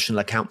those international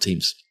account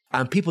teams.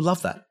 And people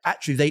love that.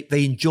 Actually,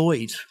 they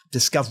enjoyed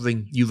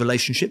discovering new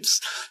relationships,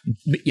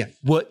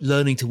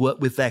 learning to work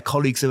with their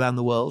colleagues around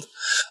the world.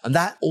 And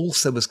that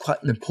also was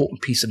quite an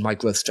important piece of my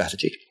growth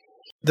strategy.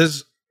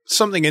 There's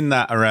something in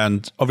that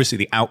around, obviously,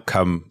 the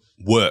outcome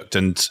worked.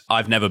 And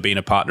I've never been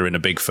a partner in a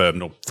big firm,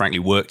 nor frankly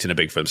worked in a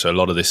big firm. So a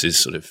lot of this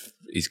is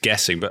is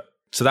guessing. But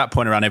to that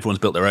point around everyone's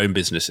built their own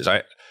businesses,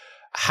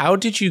 how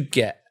did you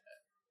get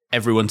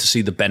everyone to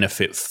see the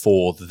benefit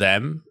for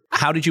them?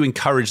 How did you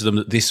encourage them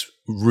that this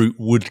route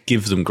would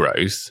give them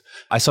growth?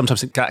 I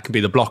sometimes think that can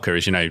be the blocker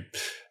is,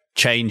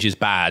 change is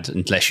bad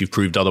unless you've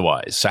proved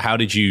otherwise. So how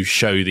did you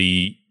show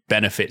the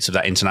benefits of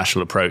that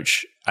international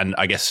approach and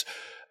I guess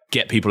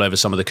get people over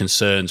some of the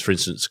concerns? For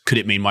instance, could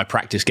it mean my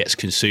practice gets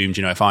consumed?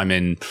 If I'm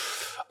in,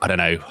 I don't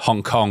know,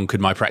 Hong Kong,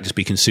 could my practice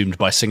be consumed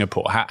by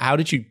Singapore? How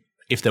did you,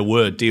 if there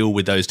were, deal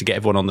with those to get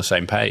everyone on the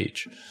same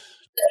page?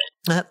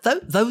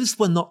 Those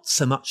were not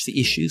so much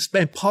the issues.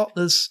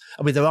 Partners,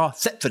 there are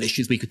separate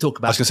issues we could talk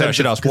about. I was going to say, I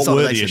should ask, what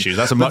were the issues?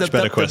 That's a much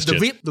better question.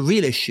 The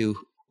real issue,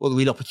 or the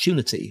real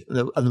opportunity,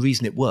 and the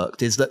reason it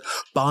worked is that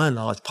by and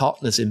large,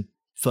 partners in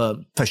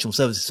professional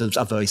services firms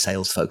are very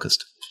sales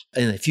focused.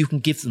 And if you can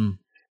give them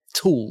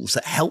tools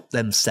that help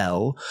them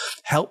sell,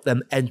 help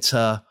them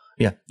enter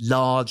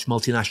large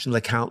multinational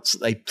accounts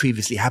that they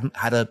previously haven't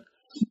had an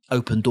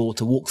open door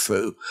to walk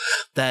through,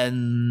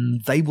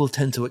 then they will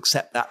tend to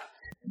accept that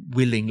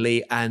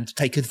willingly and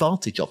take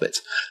advantage of it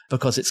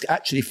because it's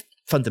actually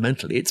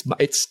fundamentally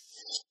it's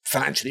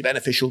financially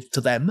beneficial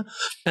to them,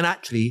 and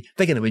actually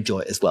they're going to enjoy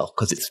it as well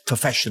because it's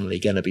professionally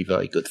going to be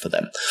very good for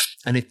them.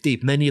 And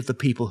indeed, many of the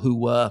people who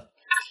were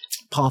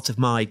part of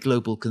my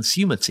global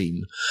consumer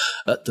team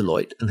at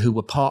Deloitte and who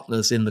were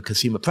partners in the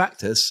consumer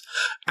practice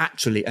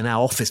actually are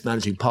now office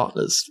managing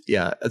partners.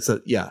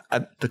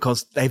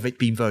 Because they've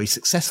been very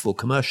successful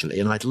commercially.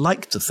 And I'd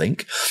like to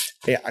think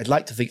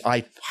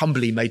I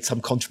humbly made some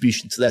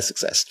contribution to their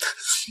success.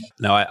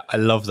 No, I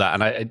love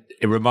that. And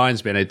it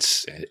reminds me, and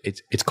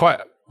it's quite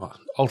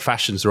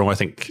old-fashioned is the wrong way. I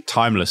think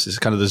timeless is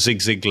kind of the Zig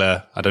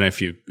Ziglar. I don't know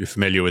if you're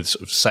familiar with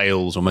sort of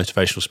sales or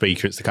motivational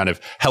speaker. It's the kind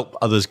of help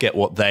others get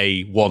what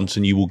they want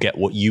and you will get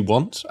what you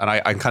want. And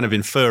I'm kind of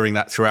inferring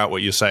that throughout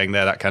what you're saying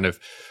there, that kind of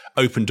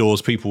open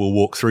doors, people will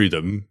walk through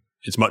them.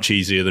 It's much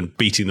easier than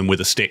beating them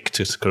with a stick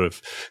to kind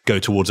of go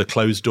towards a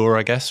closed door,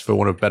 I guess, for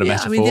want of a better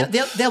metaphor.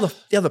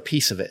 The other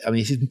piece of it,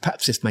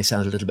 perhaps this may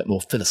sound a little bit more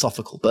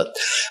philosophical, but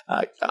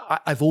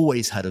I've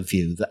always had a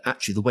view that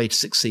actually the way to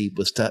succeed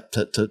was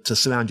to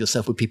surround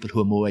yourself with people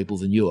who are more able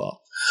than you are.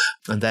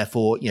 And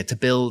therefore, to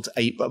build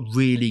a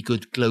really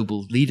good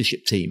global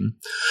leadership team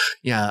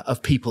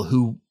of people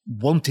who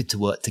wanted to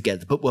work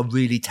together but were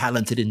really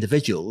talented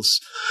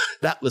individuals,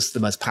 that was the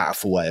most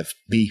powerful way of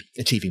me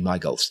achieving my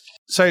goals.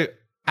 So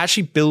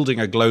actually building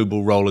a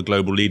global role, a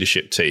global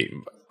leadership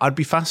team, I'd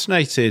be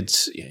fascinated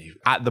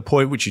at the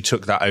point which you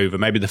took that over,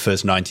 maybe the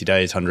first 90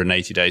 days,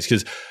 180 days,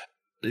 because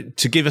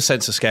to give a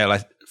sense of scale,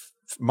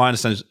 my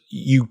understanding is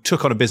you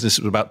took on a business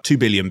that was about 2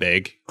 billion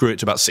big, grew it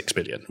to about 6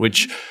 billion,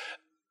 which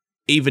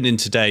even in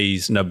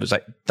today's numbers,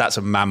 that's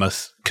a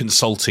mammoth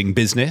consulting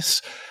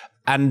business.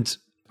 And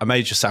I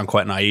may just sound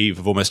quite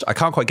naive I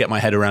can't quite get my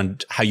head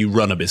around how you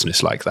run a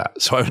business like that.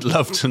 So I would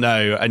love to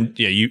know, and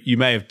you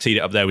may have teed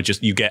it up there with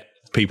just you get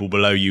people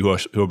below you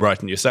who are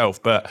brighter than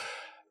yourself, but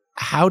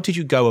how did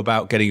you go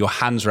about getting your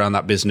hands around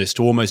that business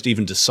to almost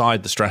even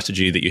decide the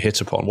strategy that you hit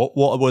upon?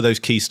 What were those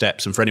key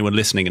steps? And for anyone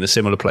listening in a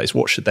similar place,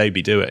 what should they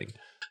be doing?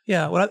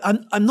 Yeah, well,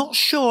 I'm not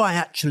sure I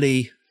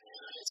actually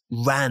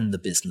ran the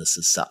business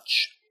as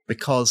such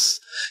because,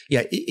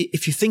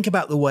 if you think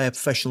about the way a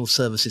professional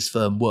services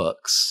firm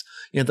works,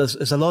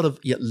 there's a lot of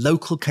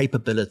local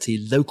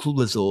capability, local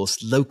resource,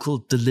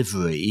 local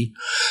delivery,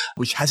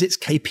 which has its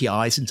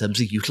KPIs in terms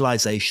of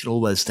utilization,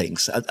 all those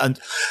things. And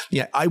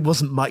I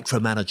wasn't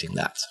micromanaging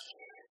that.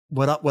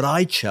 What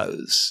I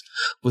chose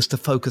was to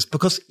focus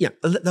because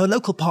there are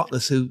local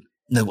partners who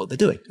know what they're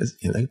doing.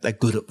 They're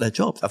good at their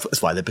job.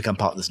 That's why they become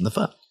partners in the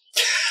firm.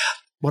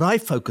 What I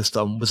focused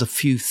on was a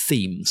few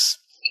themes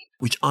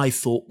which I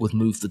thought would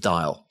move the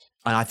dial.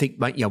 And I think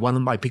one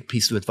of my big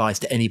pieces of advice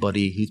to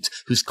anybody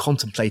who's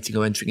contemplating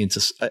or entering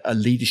into a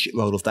leadership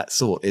role of that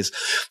sort is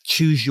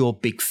choose your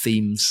big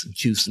themes and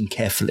choose them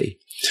carefully.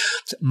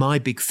 So my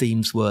big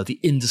themes were the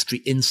industry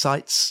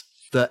insights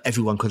that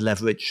everyone could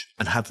leverage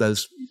and have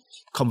those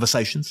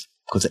conversations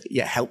because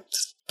it helped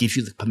give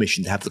you the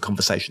permission to have the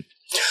conversation.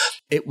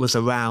 It was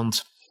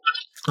around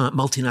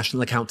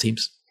multinational account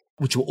teams,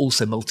 which were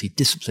also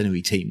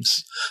multidisciplinary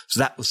teams. So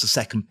that was the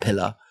second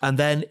pillar. And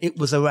then it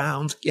was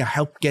around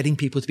help getting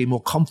people to be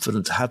more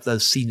confident to have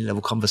those senior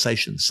level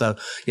conversations. So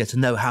to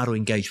know how to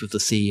engage with the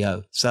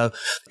CEO. So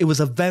it was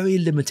a very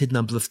limited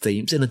number of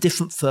themes. In a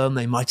different firm,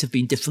 they might have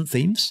been different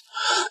themes.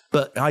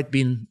 But I'd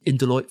been in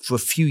Deloitte for a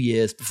few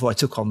years before I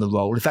took on the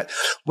role. In fact,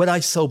 when I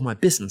sold my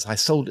business, I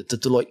sold it to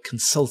Deloitte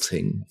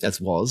Consulting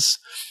as was.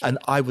 And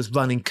I was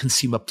running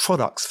consumer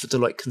products for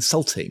Deloitte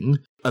Consulting.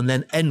 And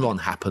then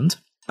Enron happened.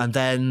 And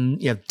then,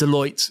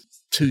 Deloitte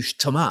Touche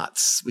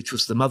Tomates, which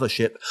was the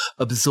mothership,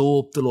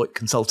 absorbed Deloitte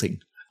Consulting.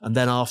 And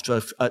then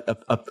after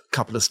a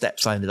couple of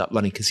steps, I ended up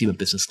running consumer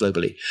business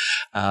globally.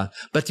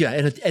 But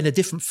yeah, in a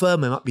different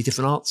firm, there might be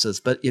different answers.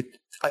 But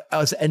I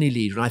was any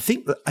leader, and I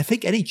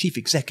think any chief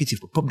executive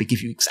will probably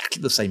give you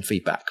exactly the same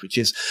feedback, which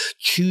is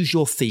choose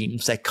your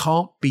themes. There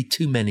can't be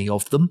too many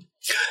of them,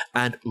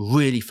 and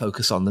really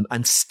focus on them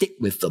and stick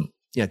with them.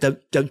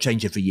 Don't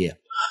change every year,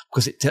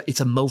 because it's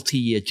a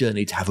multi-year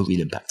journey to have a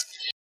real impact.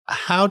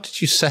 How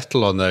did you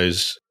settle on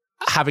those?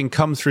 Having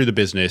come through the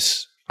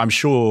business, I'm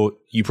sure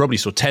you probably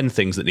saw 10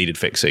 things that needed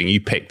fixing. You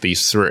picked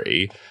these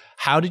 3.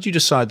 How did you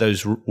decide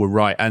those were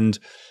right? And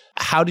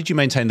how did you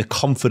maintain the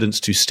confidence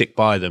to stick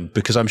by them?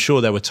 Because I'm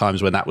sure there were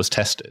times when that was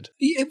tested.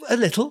 A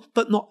little,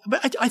 but not.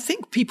 But I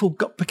think people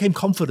became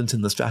confident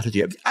in the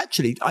strategy.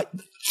 Actually,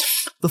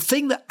 the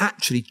thing that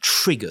actually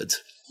triggered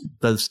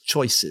those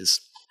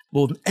choices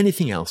more than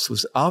anything else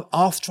was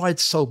after I'd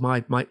sold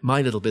my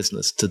little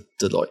business to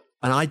Deloitte.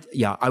 And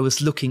I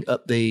was looking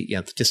at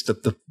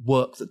the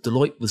work that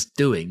Deloitte was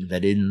doing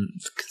then in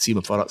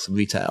consumer products and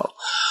retail.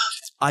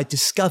 I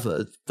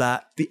discovered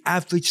that the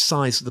average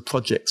size of the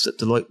projects that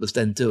Deloitte was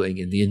then doing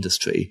in the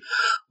industry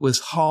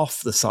was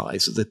half the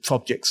size of the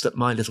projects that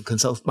my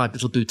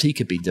little boutique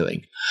had been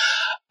doing.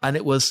 And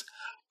it was,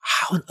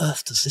 how on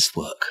earth does this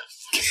work?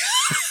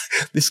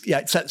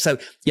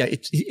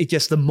 It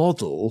just, the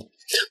model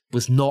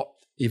was not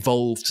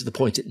evolved to the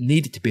point it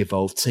needed to be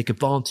evolved to take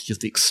advantage of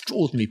the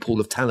extraordinary pool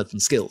of talent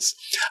and skills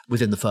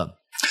within the firm.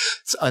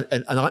 So,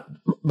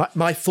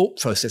 my thought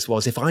process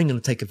was, if I'm going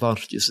to take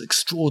advantage of this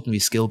extraordinary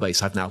skill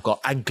base I've now got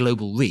and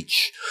global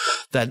reach,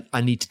 then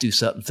I need to do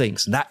certain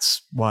things. And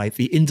that's why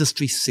the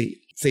industry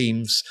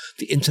themes,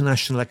 the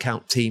international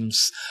account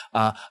teams,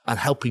 and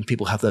helping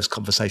people have those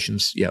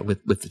conversations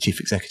with the chief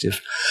executive.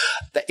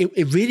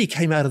 It really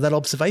came out of that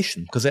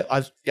observation, because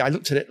I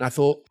looked at it and I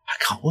thought,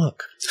 I can't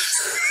work.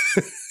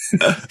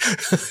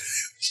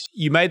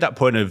 You made that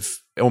point of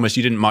almost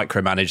you didn't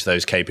micromanage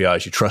those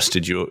KPIs. You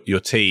trusted your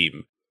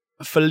team.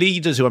 For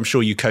leaders who I'm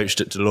sure you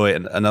coached at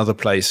Deloitte and other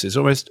places,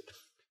 almost,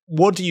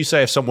 what do you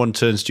say if someone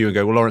turns to you and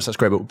go, well, Lawrence, that's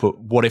great, but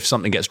what if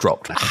something gets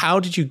dropped? How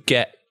did you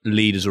get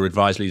leaders or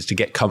advise leaders to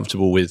get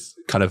comfortable with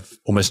kind of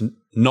almost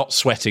not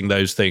sweating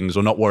those things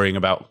or not worrying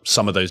about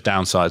some of those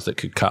downsides that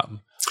could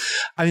come?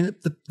 I mean,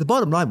 the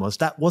bottom line was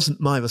that wasn't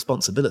my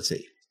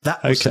responsibility.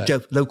 That was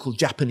the local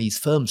Japanese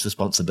firm's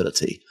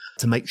responsibility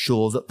to make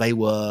sure that they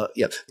were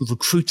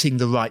recruiting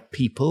the right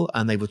people,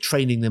 and they were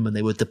training them, and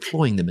they were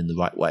deploying them in the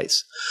right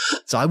ways.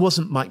 So I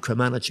wasn't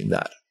micromanaging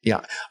that.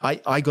 Yeah,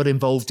 I got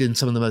involved in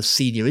some of the most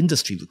senior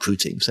industry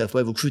recruiting. So if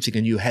we're recruiting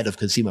a new head of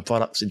consumer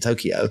products in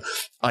Tokyo,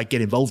 I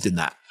get involved in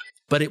that.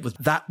 But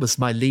that was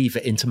my lever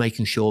into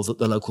making sure that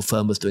the local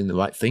firm was doing the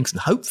right things,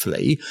 and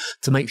hopefully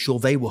to make sure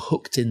they were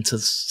hooked into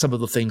some of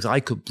the things I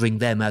could bring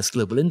them as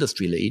global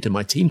industry lead, and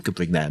my team could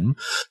bring them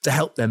to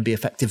help them be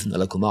effective in the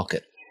local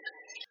market.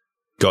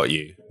 Got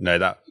you. No,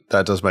 that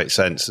does make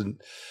sense.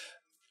 And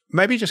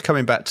maybe just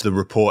coming back to the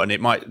report, and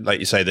it might, like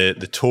you say, the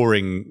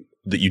touring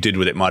that you did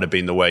with it might have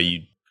been the way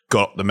you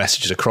got the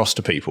messages across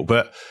to people.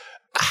 But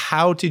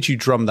how did you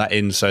drum that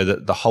in so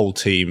that the whole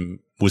team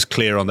was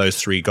clear on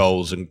those 3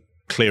 goals and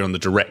clear on the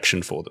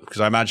direction for them?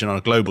 Because I imagine on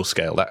a global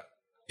scale, that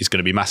is going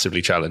to be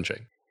massively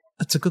challenging.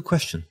 That's a good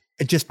question.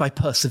 And just by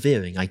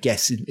persevering, I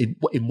guess,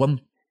 in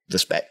one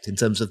respect, in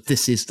terms of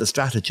this is the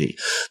strategy,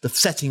 the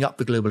setting up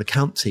the global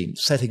account team,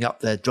 setting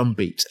up their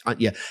drumbeat,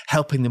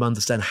 helping them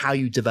understand how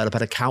you develop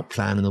an account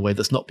plan in a way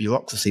that's not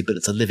bureaucracy, but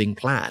it's a living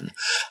plan.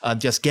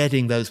 Just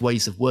getting those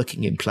ways of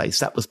working in place,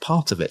 that was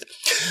part of it.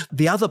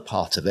 The other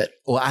part of it,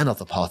 or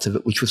another part of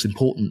it, which was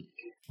important,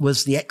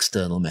 was the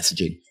external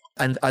messaging.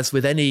 And as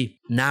with any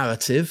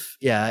narrative,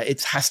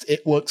 it has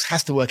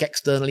to work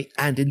externally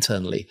and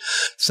internally.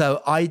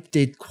 So I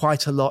did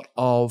quite a lot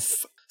of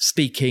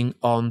speaking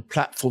on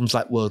platforms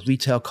like World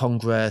Retail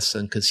Congress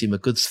and Consumer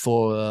Goods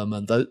Forum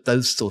and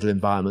those sort of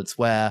environments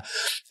where,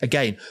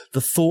 again, the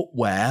thought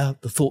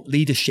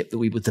leadership that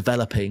we were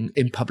developing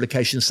in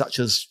publications such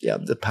as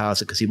the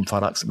Powers of Consumer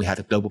Products, and we had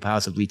a Global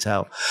Powers of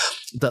Retail,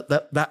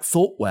 that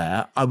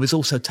thoughtware I was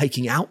also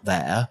taking out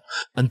there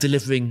and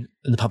delivering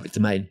in the public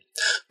domain.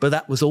 But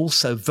that was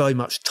also very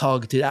much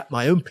targeted at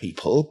my own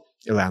people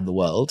around the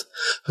world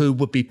who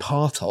would be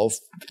part of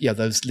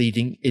those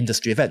leading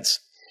industry events.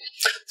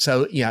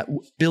 So,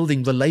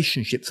 building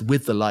relationships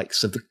with the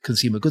likes of the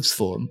Consumer Goods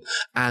Forum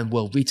and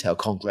World Retail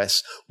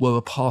Congress were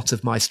a part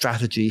of my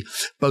strategy,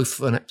 both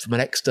from an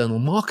external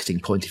marketing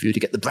point of view to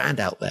get the brand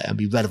out there and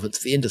be relevant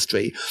to the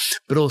industry,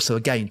 but also,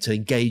 again, to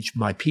engage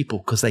my people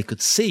because they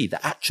could see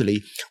that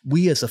actually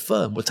we as a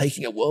firm were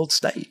taking a world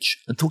stage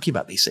and talking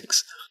about these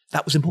things.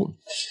 That was important.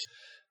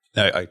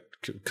 No, I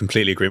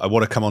completely agree. I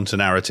want to come on to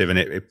narrative,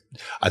 and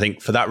I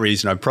think for that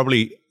reason, I'm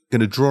probably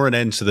going to draw an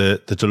end to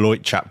the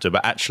Deloitte chapter,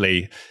 but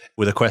actually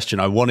with a question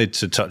I wanted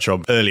to touch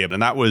on earlier,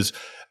 and that was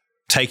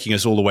taking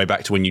us all the way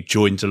back to when you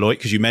joined Deloitte,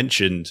 because you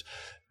mentioned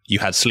you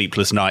had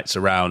sleepless nights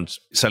around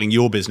selling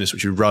your business,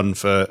 which you run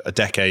for a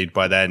decade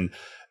by then,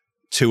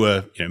 to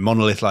a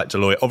monolith like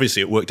Deloitte.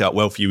 Obviously, it worked out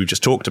well for you, we've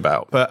just talked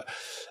about. But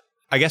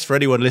I guess for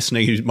anyone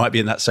listening who might be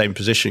in that same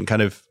position,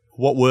 kind of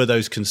What were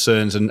those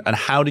concerns, and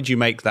how did you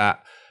make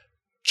that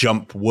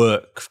jump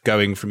work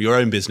going from your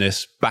own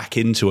business back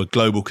into a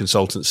global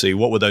consultancy?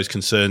 What were those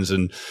concerns,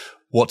 and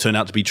what turned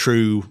out to be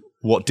true?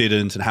 What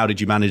didn't, and how did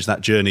you manage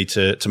that journey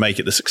to make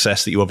it the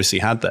success that you obviously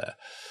had there?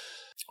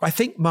 I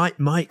think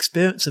my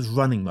experience of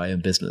running my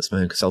own business, my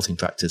own consulting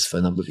practice for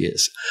a number of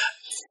years,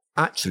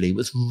 actually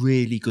was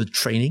really good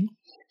training.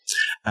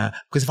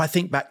 Because if I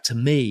think back to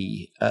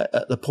me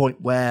at the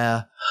point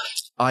where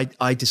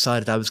I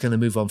decided I was going to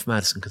move on from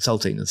Addison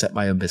Consulting and set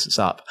my own business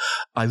up,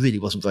 I really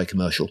wasn't very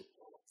commercial.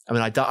 I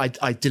mean,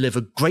 I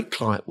delivered great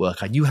client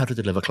work. I knew how to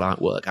deliver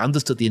client work. I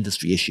understood the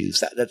industry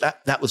issues.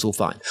 That was all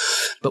fine.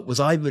 But was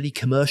I really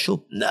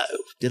commercial? No.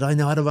 Did I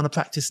know how to run a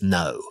practice?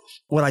 No.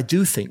 What I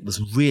do think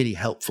was really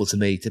helpful to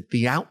me to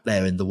be out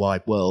there in the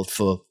wide world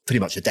for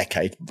pretty much a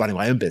decade running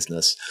my own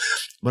business.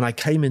 When I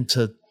came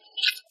into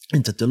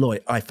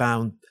Deloitte, I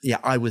found,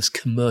 I was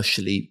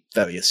commercially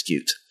very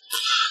astute.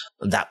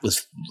 And that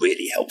was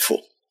really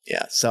helpful.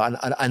 Yeah. So,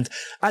 and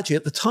actually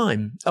at the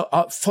time,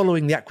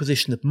 following the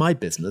acquisition of my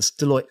business,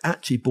 Deloitte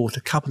actually bought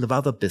a couple of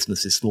other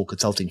businesses, small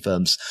consulting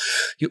firms,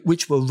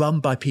 which were run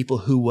by people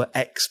who were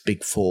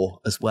ex-Big Four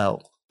as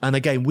well. And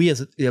again,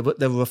 there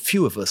were a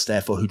few of us,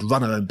 therefore, who'd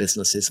run our own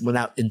businesses and went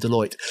out in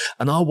Deloitte.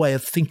 And our way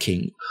of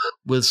thinking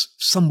was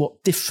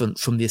somewhat different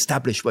from the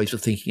established ways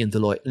of thinking in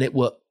Deloitte. And it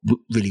worked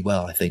really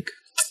well, I think.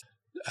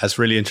 That's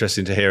really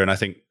interesting to hear. And I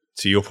think,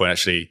 to your point,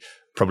 actually,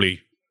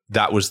 probably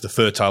that was the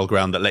fertile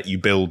ground that let you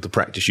build the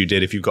practice you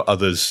did. If you've got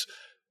others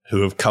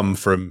who have come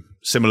from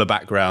similar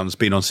backgrounds,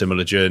 been on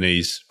similar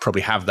journeys,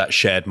 probably have that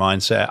shared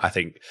mindset. I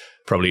think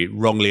probably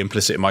wrongly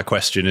implicit in my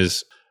question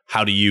is,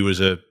 how do you as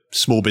a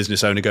small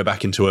business owner go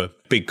back into a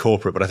big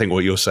corporate? But I think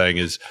what you're saying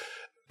is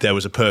there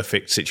was a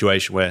perfect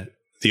situation where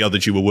the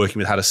others you were working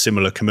with had a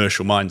similar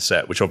commercial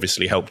mindset, which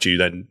obviously helped you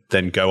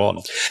then go on.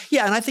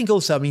 Yeah, and I think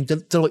also,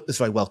 Deloitte was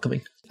very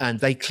welcoming. And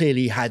they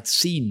clearly had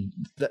seen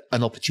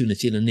an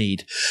opportunity and a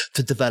need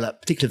to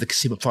develop, particularly the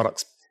consumer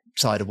products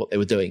side of what they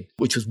were doing,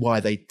 which was why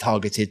they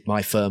targeted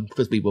my firm,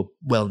 because we were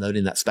well known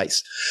in that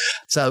space.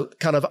 So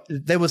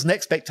there was an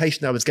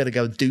expectation I was going to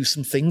go and do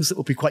some things that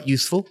would be quite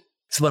useful.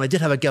 So when I did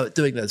have a go at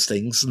doing those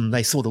things and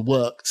they sort of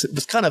worked, it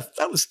was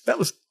that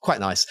was quite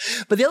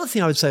nice. But the other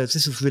thing I would say is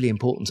this was really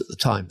important at the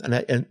time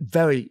and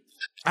very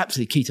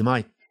absolutely key to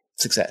my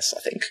success, I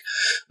think,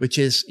 which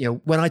is,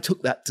 when I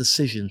took that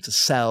decision to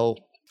sell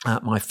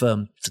my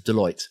firm to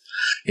Deloitte,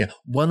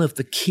 one of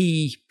the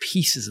key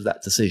pieces of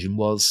that decision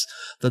was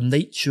the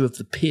nature of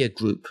the peer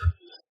group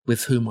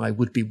with whom I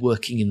would be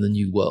working in the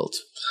new world.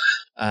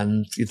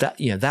 And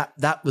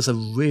that was a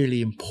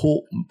really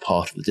important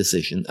part of the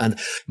decision. And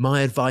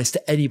my advice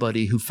to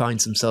anybody who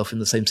finds themselves in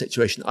the same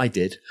situation I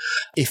did,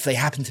 if they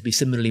happen to be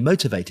similarly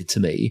motivated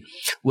to me,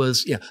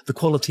 was, the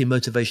quality and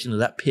motivation of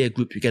that peer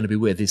group you're going to be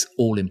with is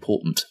all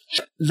important.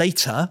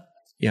 Later,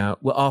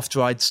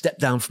 after I'd stepped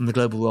down from the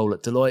global role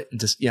at Deloitte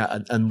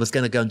and was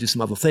going to go and do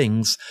some other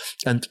things,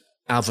 and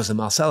Alvarez and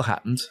Marsal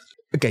happened,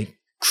 again,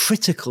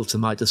 critical to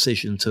my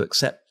decision to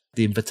accept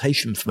the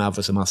invitation from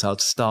Alvarez and Marsal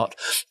to start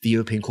the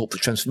European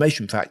Corporate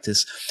Transformation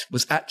Practice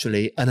was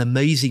actually an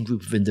amazing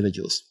group of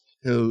individuals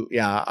who,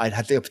 I'd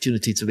had the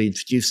opportunity to be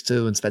introduced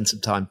to and spend some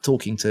time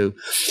talking to.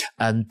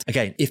 And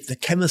again, if the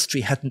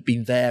chemistry hadn't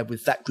been there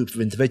with that group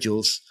of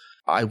individuals,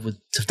 I would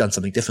have done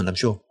something different, I'm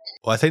sure.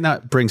 Well, I think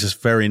that brings us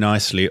very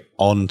nicely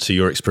on to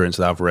your experience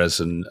with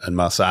Alvarez and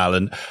Marsal.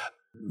 And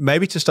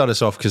maybe to start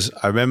us off, because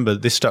I remember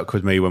this stuck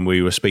with me when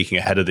we were speaking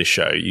ahead of this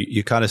show,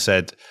 you kind of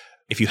said,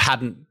 if you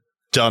hadn't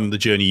done the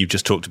journey you've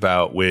just talked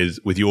about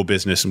with your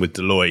business and with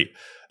Deloitte,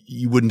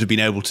 you wouldn't have been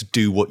able to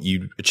do what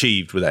you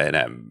achieved with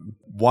A&M.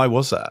 Why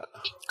was that?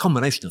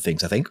 Combination of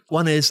things, I think.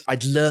 One is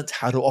I'd learnt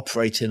how to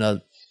operate in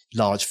a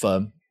large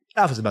firm.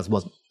 Alvarez and Marsal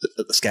wasn't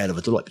at the scale of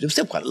a Deloitte, but it was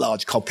still quite a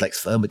large, complex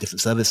firm with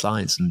different service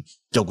lines and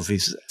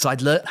geographies. So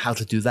I'd learnt how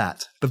to do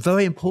that. But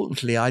very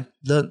importantly, I'd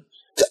learnt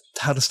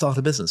how to start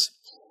a business.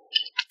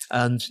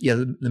 And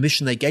the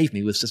mission they gave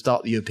me was to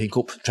start the European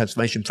Corporate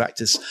Transformation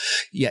Practice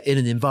in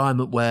an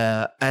environment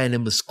where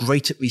A&M was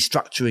great at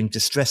restructuring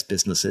distressed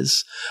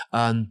businesses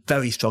and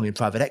very strong in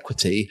private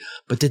equity,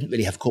 but didn't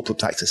really have corporate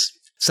practice.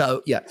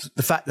 So,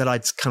 the fact that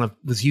I'd kind of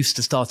was used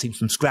to starting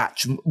from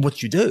scratch,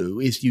 what you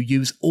do is you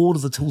use all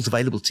of the tools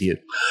available to you.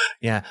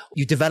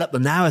 You develop the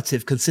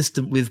narrative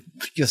consistent with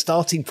your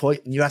starting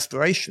point and your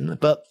aspiration,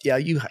 but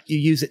you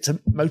use it to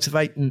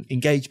motivate and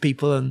engage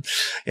people. And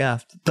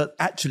but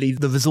actually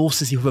the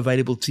resources you have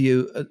available to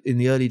you in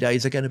the early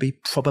days are going to be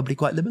probably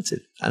quite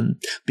limited,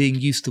 and being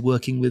used to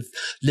working with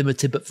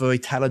limited but very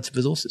talented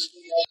resources.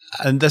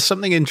 And there's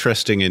something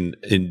interesting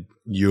in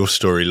your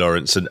story,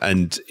 Lawrence,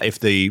 and if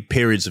the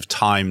periods of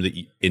time that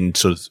in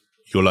sort of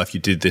your life you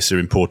did this are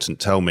important,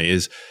 tell me,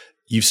 is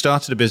you've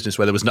started a business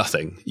where there was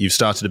nothing. You've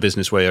started a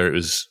business where it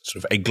was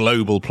sort of a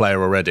global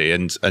player already.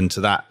 And to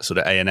that sort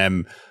of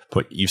A&M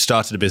point, you've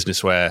started a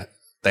business where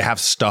they have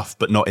stuff,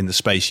 but not in the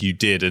space you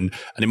did. And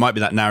it might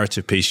be that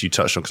narrative piece you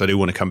touched on, because I do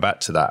want to come back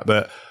to that.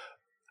 But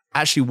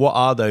actually, what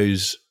are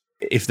those,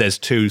 if there's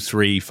 2,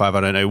 3, 5,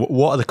 I don't know,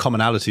 what are the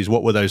commonalities?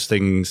 What were those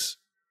things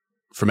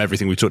from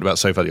everything we've talked about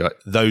so far, like,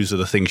 those are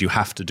the things you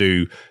have to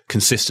do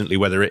consistently,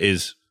 whether it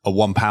is a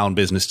 £1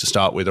 business to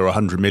start with or a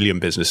 100 million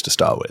business to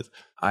start with?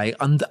 I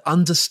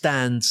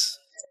understand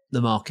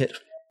the market.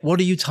 What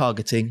are you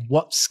targeting?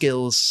 What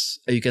skills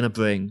are you going to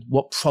bring?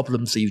 What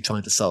problems are you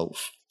trying to solve?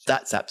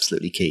 That's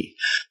absolutely key.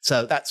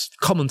 So that's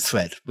common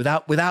thread.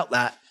 Without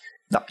that,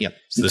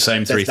 the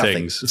same three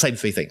things. The same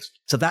three things.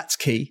 So that's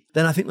key.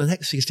 Then I think the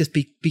next thing is just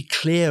be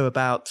clear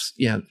about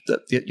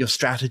your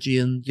strategy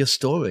and your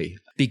story.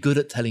 Be good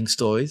at telling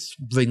stories,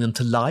 bring them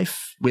to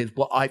life with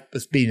what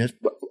has been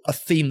a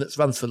theme that's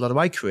run through a lot of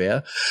my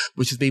career,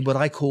 which has been what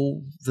I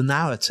call the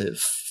narrative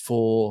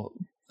for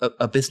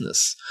a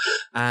business.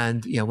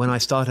 And when I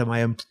started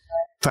my own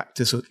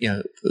practice,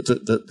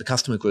 the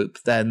customer group,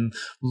 then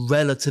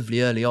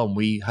relatively early on,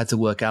 we had to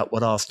work out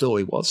what our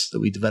story was. So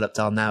we developed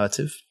our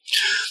narrative.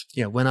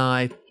 When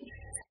I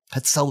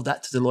had sold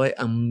that to Deloitte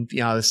and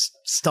I was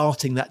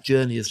starting that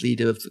journey as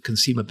leader of the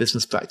consumer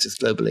business practice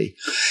globally,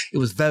 it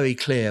was very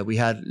clear we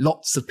had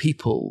lots of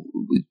people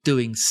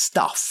doing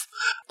stuff,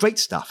 great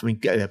stuff. I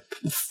mean,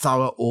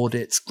 thorough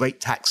audits,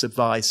 great tax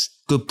advice,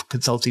 good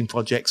consulting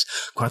projects,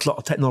 quite a lot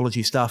of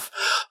technology stuff.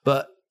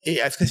 But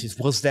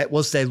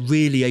was there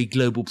really a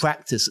global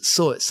practice that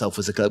saw itself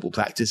as a global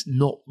practice?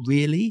 Not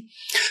really.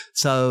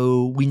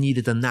 So we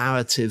needed a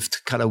narrative to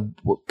kind of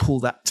pull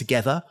that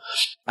together.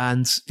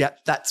 And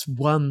that's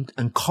one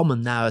and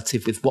common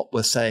narrative with what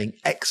we're saying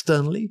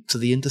externally to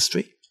the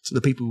industry, to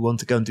the people we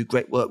want to go and do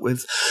great work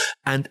with,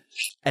 and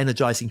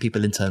energizing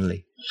people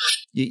internally.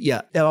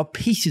 There are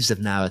pieces of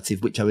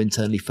narrative which are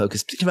internally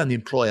focused, particularly around the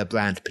employer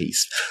brand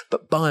piece.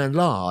 But by and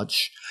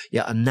large,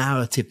 a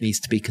narrative needs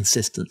to be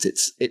consistent.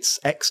 It's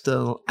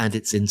external and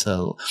it's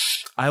internal.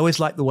 I always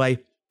like the way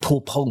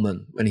Paul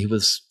Polman, when he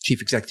was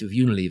chief executive of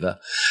Unilever,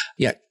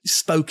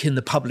 spoke in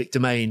the public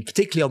domain,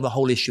 particularly on the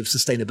whole issue of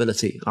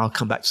sustainability. I'll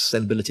come back to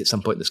sustainability at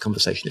some point in this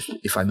conversation,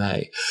 if I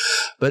may.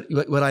 But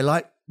what I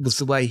like was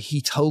the way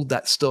he told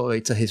that story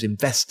to his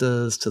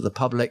investors, to the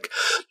public.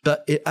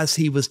 But as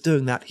he was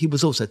doing that, he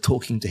was also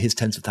talking to his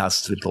tens of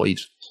thousands of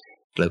employees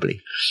globally.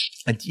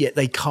 And yet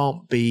they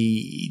can't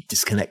be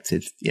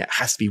disconnected. It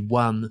has to be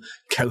one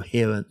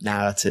coherent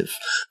narrative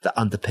that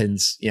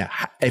underpins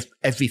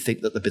everything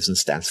that the business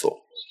stands for.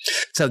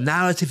 So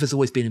narrative has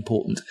always been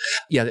important.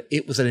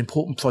 It was an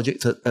important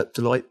project at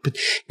Deloitte, but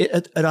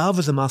at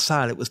Harvard and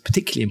Marcel, it was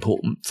particularly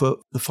important for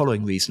the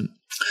following reason,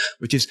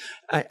 which is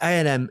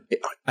A&M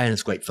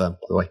is a great firm,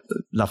 by the way,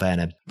 love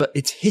A&M, but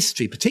its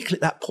history, particularly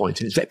at that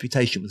point, and its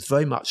reputation was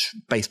very much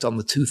based on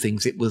the two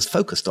things it was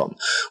focused on,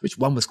 which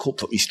one was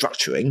corporate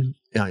restructuring,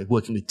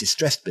 working with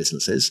distressed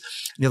businesses,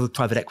 and the other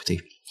private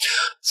equity.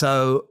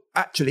 So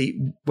actually,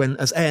 when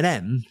as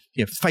A&M,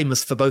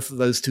 famous for both of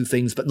those two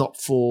things, but not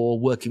for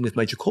working with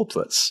major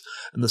corporates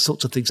and the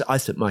sorts of things that I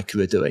spent my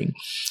career doing,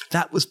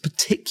 that was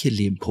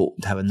particularly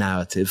important to have a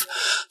narrative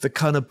that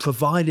kind of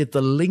provided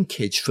the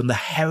linkage from the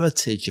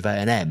heritage of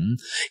A&M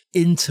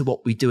into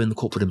what we do in the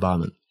corporate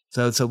environment.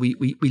 So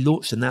we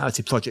launched a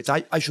narrative project.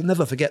 I shall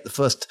never forget the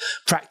first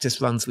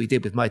practice runs we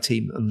did with my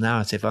team on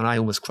narrative, and I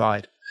almost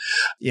cried.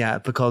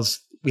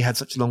 Because we had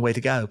such a long way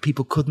to go.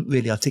 People couldn't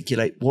really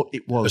articulate what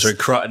it was. So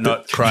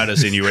not cried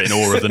as in you were in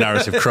awe of the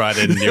narrative, cried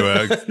in you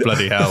were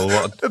bloody hell.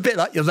 What? A bit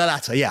like the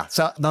latter, yeah.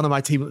 So none of my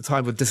team at the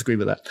time would disagree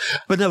with that.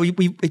 But no,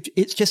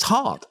 it's just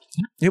hard.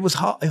 It was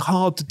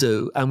hard to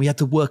do, and we had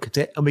to work at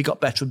it, and we got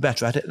better and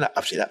better at it. And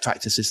actually, that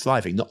practice is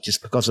thriving, not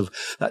just because of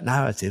that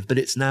narrative, but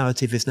its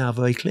narrative is now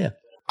very clear.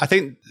 I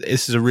think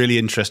this is a really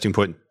interesting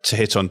point to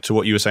hit on to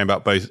what you were saying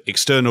about both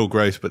external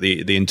growth, but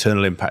the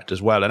internal impact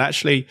as well. And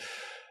actually,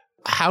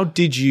 how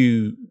did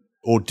you,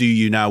 or do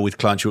you now with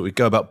clients,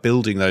 go about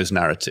building those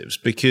narratives?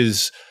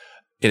 Because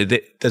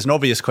there's an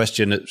obvious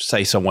question at,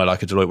 say, somewhere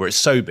like a Deloitte where it's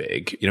so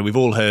big. We've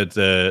all heard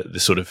the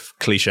sort of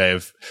cliche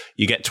of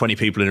you get 20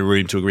 people in a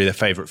room to agree their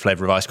favorite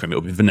flavor of ice cream, it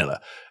will be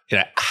vanilla.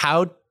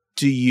 How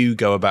do you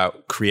go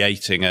about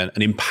creating an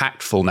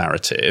impactful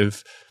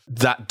narrative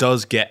that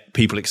does get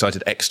people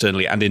excited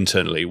externally and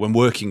internally when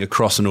working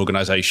across an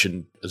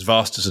organization as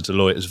vast as a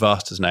Deloitte, as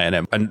vast as an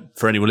A&M? And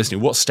for anyone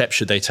listening, what steps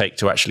should they take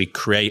to actually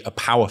create a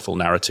powerful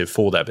narrative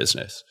for their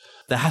business?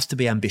 There has to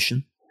be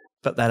ambition,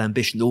 but that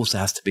ambition also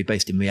has to be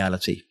based in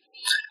reality.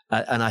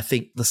 And I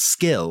think the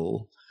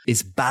skill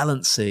is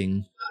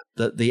balancing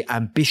the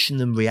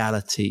ambition and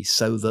reality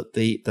so that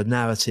the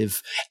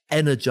narrative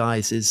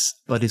energizes,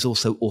 but is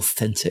also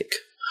authentic.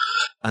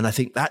 And I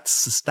think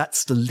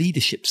that's the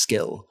leadership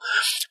skill,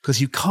 because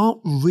you can't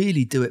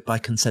really do it by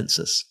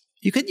consensus.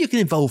 You can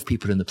involve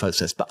people in the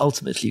process, but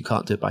ultimately you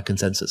can't do it by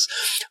consensus.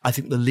 I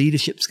think the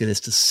leadership skill is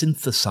to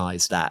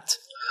synthesize that,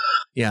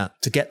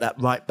 to get that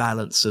right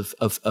balance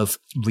of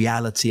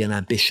reality and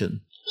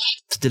ambition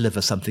to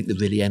deliver something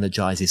that really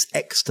energizes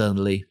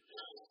externally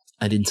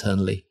and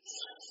internally.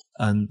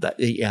 And that,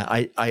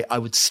 I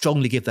would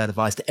strongly give that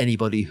advice to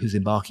anybody who's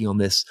embarking on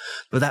this.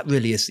 But that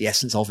really is the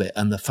essence of it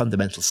and the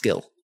fundamental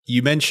skill.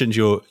 You mentioned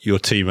your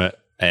team at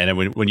A&M.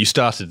 When you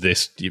started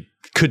this, you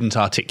couldn't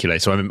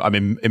articulate. So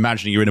I'm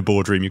imagining you're in a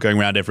boardroom, you're going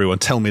around everyone,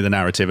 tell me the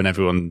narrative, and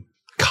everyone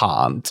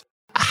can't.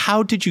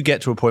 How did you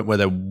get to a point where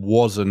there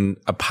wasn't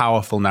a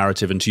powerful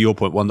narrative, and to your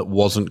point, one that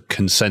wasn't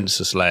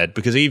consensus-led?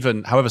 Because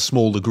even however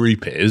small the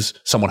group is,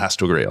 someone has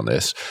to agree on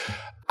this.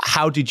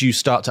 How did you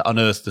start to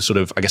unearth the sort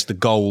of, I guess, the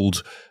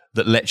gold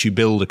that lets you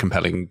build a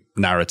compelling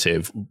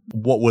narrative?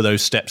 What were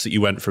those steps that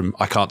you went from,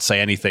 I can't say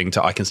anything,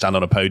 to I can stand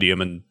on a podium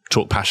and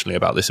talk passionately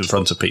about this in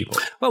front of people?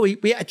 Well,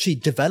 we actually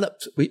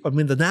developed,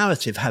 the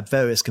narrative had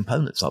various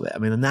components of it.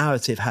 The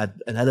narrative had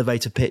an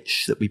elevator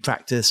pitch that we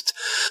practiced.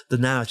 The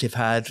narrative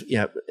had,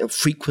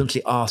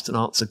 frequently asked and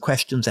answered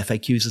questions,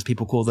 FAQs as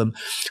people call them,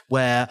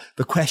 where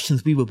the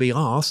questions we were being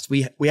asked,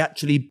 we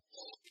actually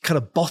kind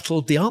of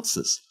bottled the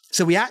answers.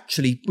 So we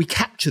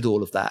captured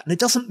all of that. And it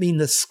doesn't mean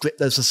there's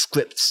a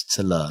script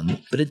to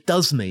learn, but it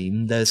does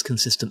mean there's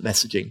consistent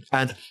messaging.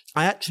 And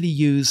I actually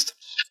used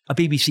a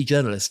BBC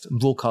journalist and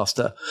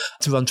broadcaster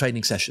to run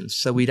training sessions.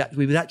 So we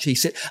would actually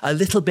sit a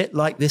little bit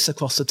like this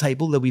across the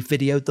table, though we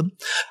videoed them.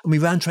 And we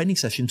ran training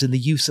sessions in the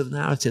use of the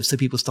narrative so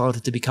people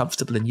started to be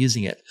comfortable in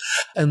using it.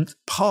 And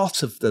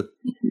part of the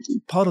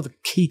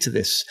key to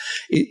this,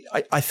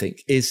 I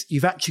think, is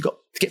you've actually got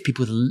to get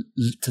people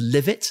to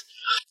live it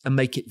and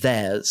make it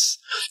theirs,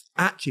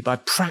 actually by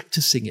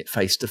practicing it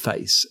face to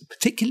face,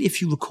 particularly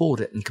if you record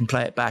it and can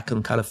play it back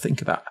and kind of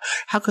think about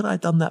how could I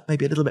have done that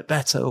maybe a little bit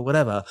better or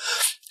whatever.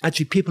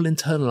 Actually, people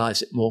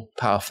internalize it more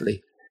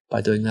powerfully by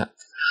doing that.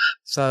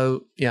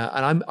 So, yeah,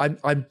 and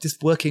I'm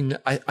just working,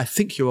 I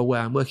think you're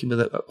aware, I'm working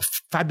with a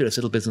fabulous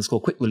little business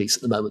called Quick Release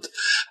at the moment,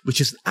 which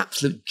is an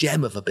absolute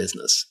gem of a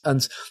business.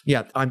 And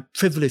yeah, I'm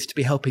privileged to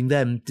be helping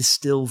them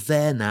distill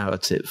their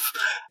narrative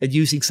and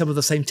using some of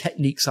the same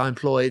techniques I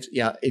employed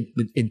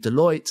in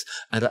Deloitte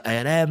and at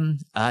A&M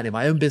and in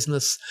my own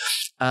business.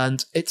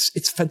 And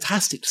it's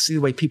fantastic to see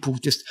the way people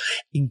just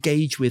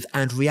engage with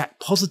and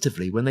react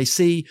positively when they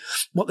see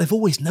what they've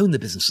always known the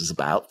business is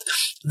about,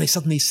 and they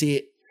suddenly see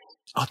it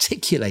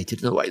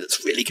articulated in a way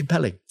that's really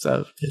compelling.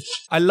 So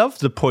I love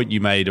the point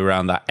you made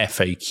around that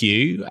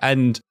FAQ.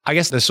 And I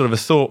guess there's sort of a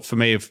thought for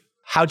me of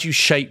how do you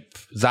shape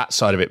that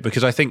side of it?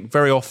 Because I think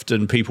very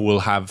often people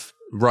will have,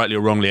 rightly or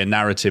wrongly, a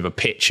narrative, a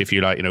pitch, if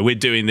you like, we're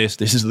doing this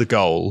is the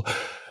goal.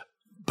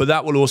 But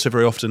that will also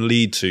very often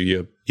lead to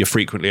your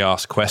frequently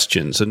asked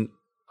questions. And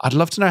I'd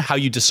love to know how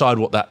you decide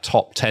what that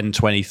top 10,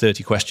 20,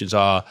 30 questions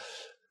are,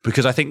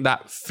 because I think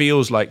that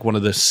feels like one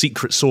of the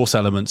secret sauce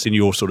elements in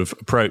your sort of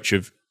approach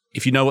of,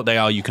 if you know what they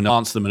are, you can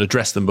answer them and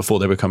address them before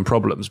they become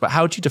problems. But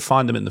how do you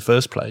define them in the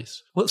first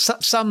place? Well,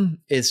 some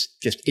is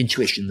just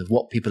intuition of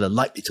what people are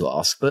likely to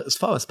ask. But as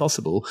far as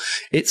possible,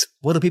 it's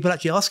what are people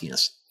actually asking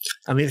us?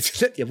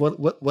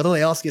 What are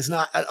they asking us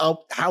now?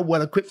 How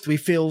well equipped do we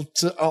feel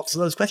to answer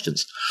those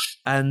questions?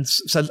 And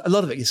so a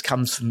lot of it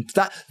comes from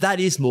that. That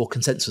is more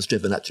consensus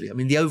driven, actually.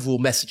 The overall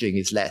messaging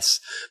is less,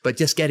 but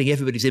just getting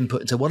everybody's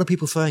input into what are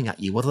people throwing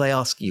at you? What are they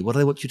asking you? What do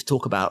they want you to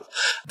talk about?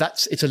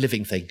 It's a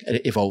living thing and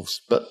it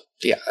evolves. But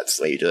yeah, that's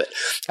the way you do it.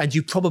 And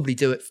you probably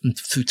do it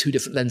through two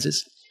different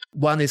lenses.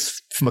 One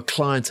is from a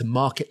client and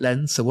market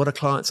lens. So what are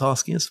clients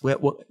asking us? Where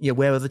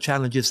are the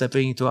challenges they're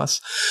bringing to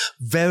us?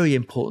 Very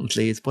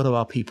importantly is what are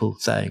our people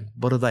saying?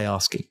 What are they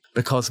asking?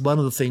 Because one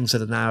of the things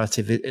that a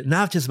narrative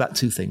is about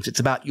two things. It's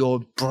about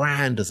your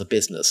brand as a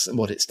business and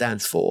what it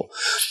stands for.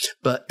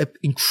 But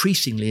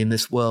increasingly in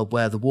this world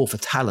where the war for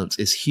talent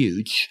is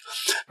huge,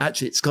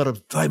 actually it's got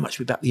to very much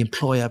be about the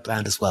employer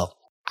brand as well.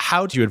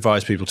 How do you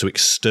advise people to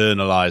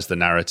externalize the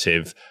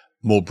narrative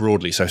more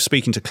broadly? So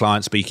speaking to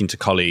clients, speaking to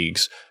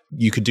colleagues,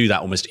 you could do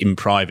that almost in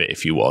private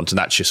if you want, and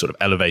that's your sort of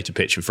elevator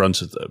pitch in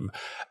front of them.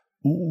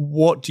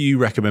 What do you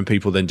recommend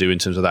people then do in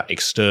terms of that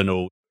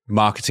external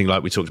marketing,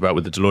 like we talked about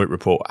with the Deloitte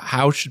report?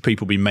 How should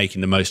people be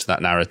making the most of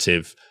that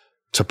narrative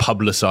to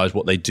publicize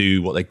what they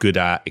do, what they're good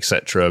at,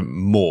 etc.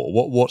 more?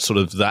 What sort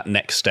of that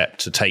next step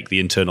to take the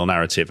internal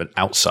narrative and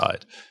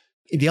outside?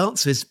 The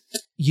answer is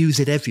use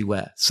it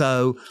everywhere.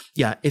 So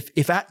yeah,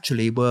 if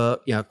actually we're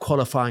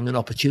qualifying an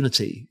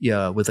opportunity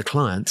with a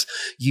client,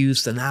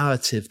 use the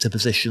narrative to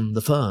position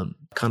the firm,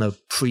 kind of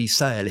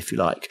pre-sale, if you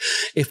like.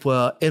 If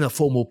we're in a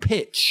formal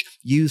pitch,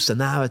 use the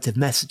narrative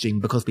messaging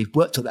because we've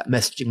worked on that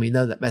messaging. We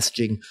know that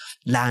messaging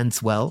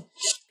lands well.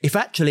 If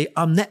actually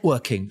I'm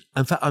networking,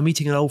 in fact, I'm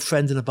meeting an old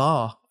friend in a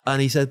bar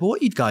and he said, well,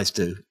 what do you guys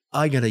do?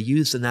 I'm going to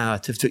use the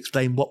narrative to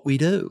explain what we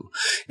do.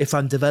 If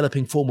I'm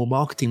developing formal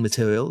marketing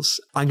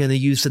materials, I'm going to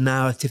use the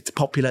narrative to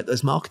populate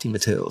those marketing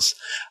materials.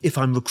 If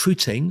I'm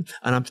recruiting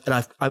and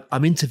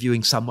I'm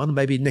interviewing someone,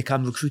 maybe Nick,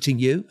 I'm recruiting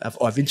you,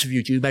 or I've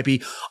interviewed you,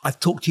 maybe I've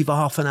talked to you for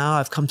half an hour,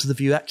 I've come to the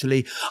view,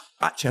 actually,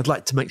 I'd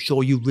like to make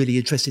sure you're really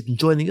interested in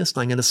joining us,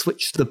 and I'm going to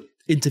switch the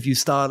interview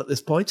style at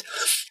this point,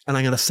 and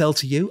I'm going to sell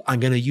to you. I'm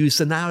going to use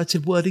the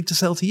narrative wording to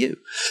sell to you.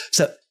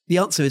 So the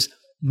answer is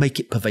make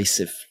it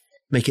pervasive.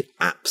 Make it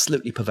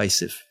absolutely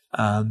pervasive.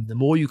 The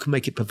more you can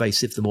make it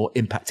pervasive, the more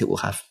impact it will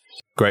have.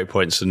 Great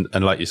points. And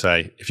like you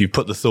say, if you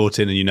put the thought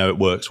in and you know it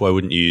works, why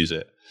wouldn't you use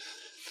it?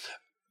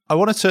 I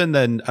want to turn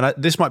then, and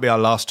this might be our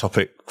last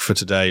topic for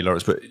today,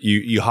 Lawrence, but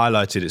you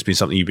highlighted it's been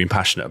something you've been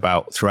passionate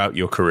about throughout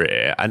your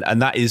career, and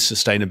that is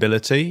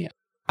sustainability.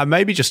 And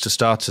maybe just to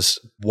start us,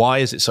 why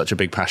is it such a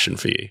big passion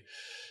for you?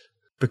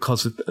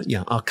 because of,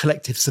 our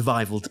collective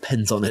survival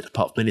depends on it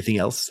apart from anything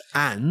else.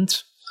 And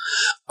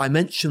I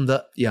mentioned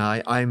that,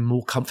 I'm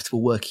more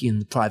comfortable working in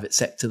the private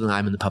sector than I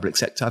am in the public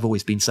sector. I've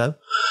always been so.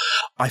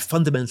 I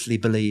fundamentally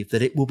believe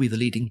that it will be the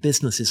leading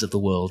businesses of the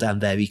world and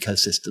their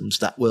ecosystems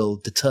that will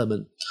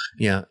determine,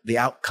 the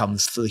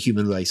outcomes for the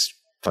human race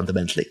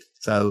fundamentally.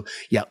 So,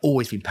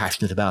 always been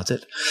passionate about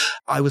it.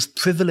 I was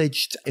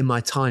privileged in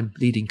my time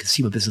leading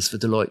consumer business for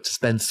Deloitte to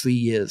spend 3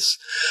 years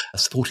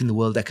supporting the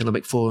World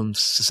Economic Forum's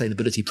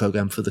sustainability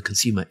program for the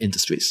consumer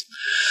industries.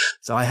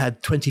 So I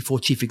had 24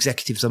 chief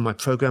executives on my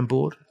program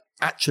board.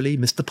 Actually,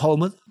 Mr.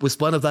 Polman was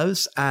one of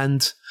those,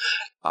 and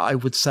I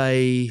would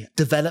say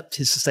developed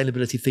his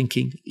sustainability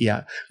thinking,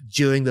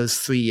 during those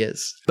 3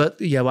 years.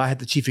 But, I had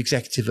the chief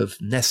executive of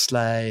Nestle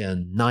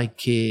and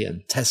Nike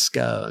and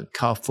Tesco and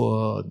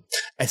Carrefour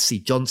and SC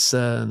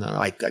Johnson,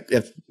 and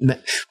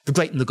the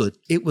great and the good.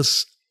 It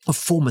was a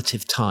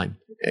formative time.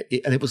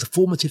 And it was a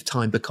formative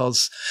time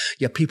because,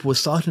 people were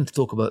starting to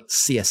talk about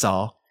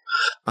CSR.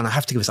 And I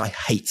have to give this, I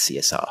hate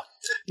CSR.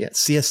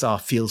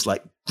 CSR feels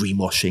like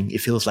greenwashing. It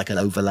feels like an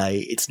overlay.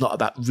 It's not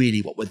about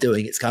really what we're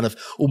doing. It's kind of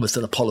almost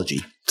an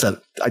apology. So,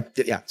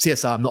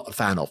 CSR I'm not a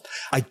fan of.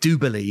 I do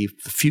believe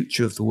the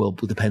future of the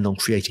world will depend on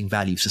creating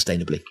value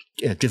sustainably,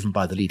 driven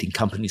by the leading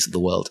companies of the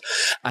world.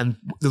 And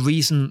the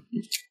reason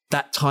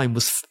that time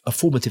was a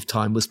formative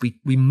time was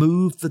we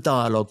moved the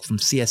dialogue from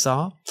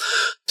CSR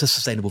to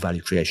sustainable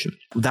value creation.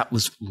 That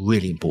was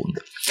really important.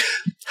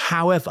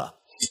 However,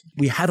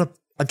 we had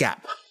a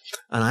gap.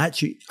 And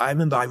I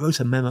remember I wrote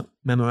a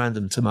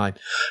memorandum to my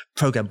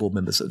program board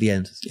members at the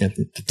end.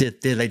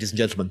 Dear ladies and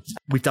gentlemen,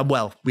 we've done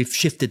well. We've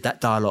shifted that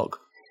dialogue.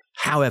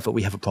 However,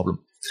 we have a problem.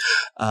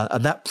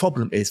 And that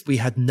problem is we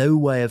had no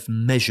way of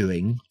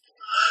measuring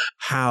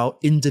how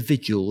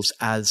individuals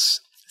as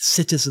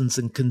citizens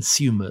and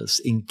consumers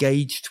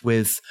engaged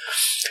with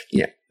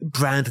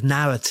brand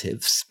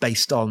narratives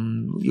based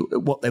on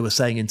what they were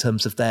saying in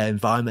terms of their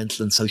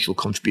environmental and social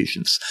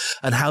contributions,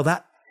 and how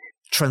that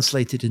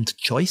translated into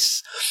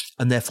choice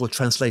and therefore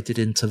translated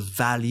into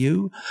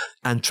value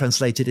and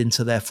translated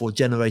into therefore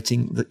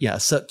generating a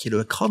circular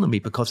economy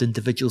because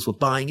individuals were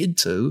buying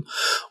into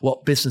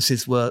what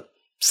businesses were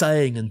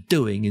saying and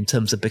doing in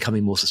terms of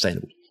becoming more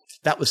sustainable.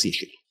 That was the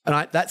issue.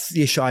 And that's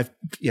the issue I've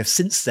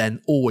since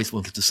then always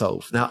wanted to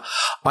solve. Now,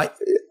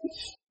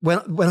 when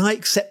I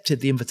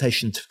accepted the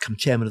invitation to become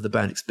chairman of the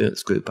Brand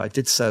Experience Group, I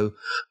did so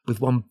with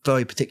one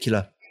very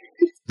particular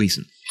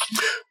reason,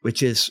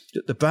 which is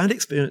the Brand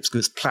Experience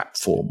Group's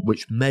platform,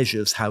 which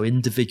measures how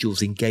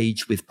individuals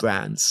engage with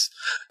brands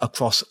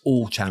across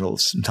all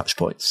channels and touch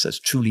points. So it's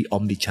truly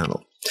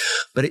omni-channel.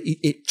 But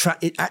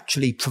it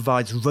actually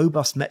provides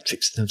robust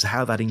metrics in terms of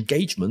how that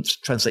engagement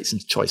translates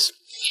into choice,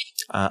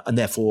 and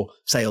therefore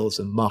sales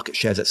and market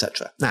shares,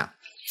 etc. Now,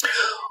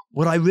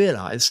 what I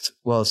realized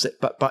was that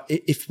but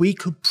if we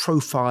could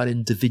profile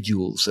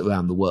individuals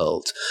around the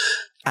world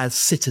as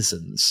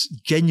citizens,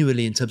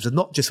 genuinely in terms of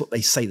not just what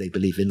they say they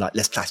believe in, like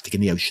less plastic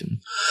in the ocean,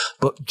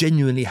 but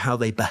genuinely how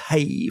they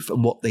behave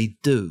and what they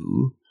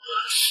do.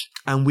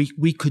 And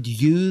we could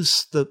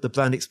use the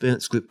Brand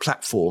Experience Group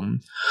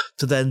platform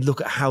to then look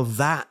at how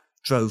that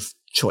drove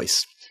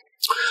choice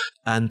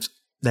and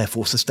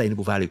therefore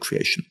sustainable value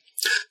creation.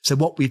 So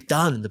what we've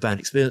done in the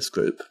Brand Experience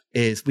Group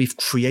is we've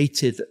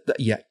created,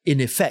 in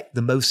effect,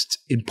 the most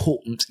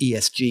important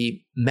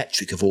ESG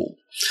metric of all,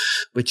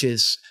 which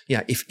is,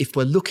 if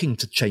we're looking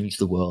to change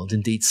the world,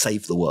 indeed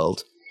save the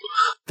world,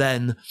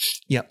 then,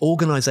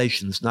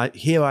 organizations, now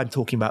here I'm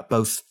talking about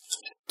both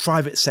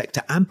private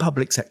sector and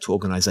public sector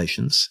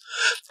organizations,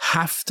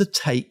 have to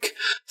take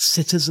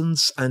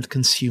citizens and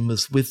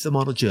consumers with them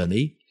on a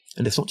journey.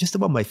 And it's not just a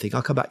one-way thing,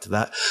 I'll come back to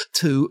that,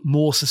 to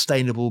more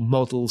sustainable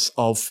models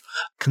of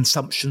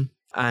consumption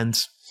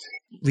and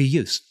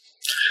reuse.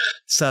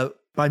 So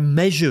by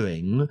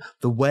measuring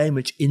the way in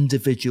which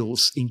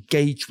individuals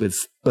engage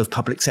with both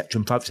public sector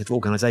and private sector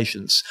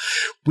organizations,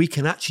 we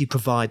can actually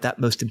provide that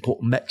most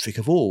important metric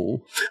of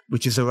all,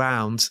 which is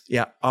around,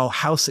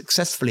 how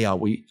successfully are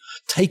we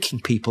taking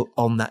people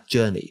on that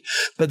journey?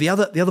 But the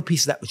other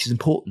piece of that, which is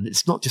important,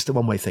 it's not just a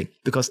one-way thing,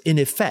 because in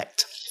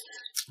effect,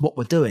 what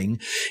we're doing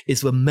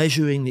is we're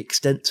measuring the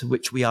extent to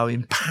which we are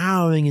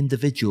empowering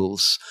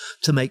individuals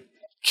to make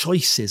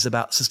choices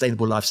about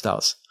sustainable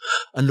lifestyles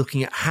and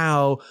looking at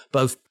how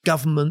both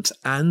government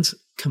and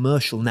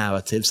commercial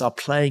narratives are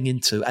playing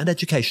into, and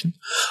education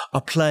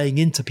are playing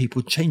into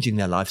people changing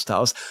their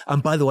lifestyles.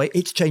 And by the way,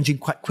 it's changing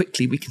quite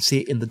quickly. We can see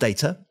it in the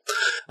data,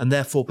 and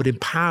therefore, but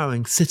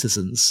empowering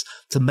citizens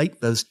to make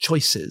those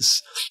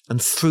choices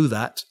and through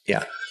that,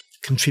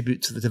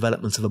 contribute to the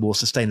development of a more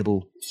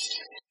sustainable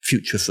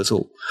future for us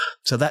all.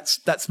 So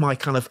that's my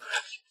kind of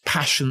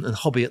passion and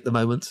hobby at the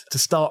moment, to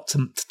start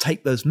to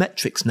take those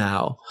metrics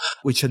now,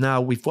 which are now,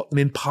 we've got them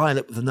in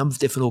pilot with a number of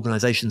different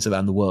organizations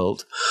around the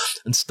world,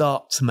 and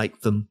start to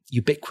make them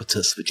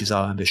ubiquitous, which is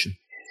our ambition.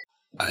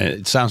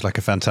 It sounds like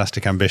a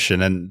fantastic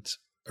ambition and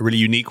a really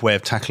unique way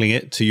of tackling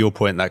it. To your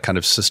point, that kind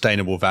of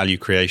sustainable value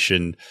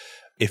creation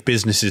if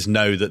businesses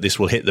know that this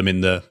will hit them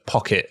in the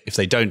pocket if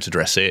they don't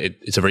address it,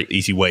 it's a very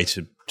easy way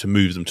to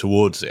move them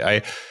towards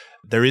it.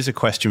 There is a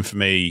question for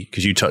me,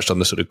 because you touched on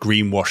the sort of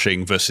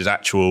greenwashing versus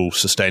actual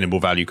sustainable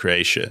value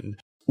creation.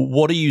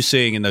 What are you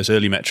seeing in those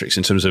early metrics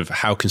in terms of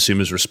how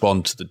consumers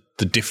respond to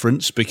the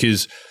difference?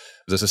 Because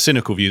there's a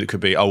cynical view that could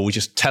be, we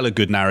just tell a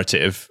good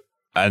narrative,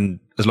 and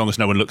as long as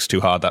no one looks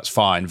too hard, that's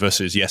fine,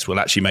 versus, yes, we'll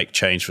actually make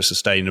change for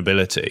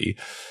sustainability.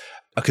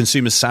 Are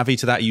consumers savvy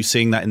to that? Are you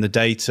seeing that in the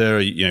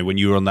data? When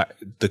you were on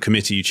the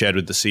committee you chaired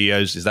with the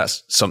CEOs, is that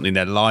something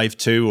they're live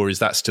to, or is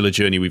that still a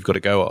journey we've got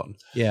to go on?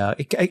 Yeah,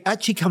 it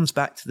actually comes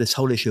back to this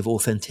whole issue of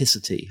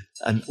authenticity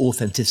and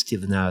authenticity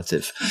of the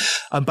narrative.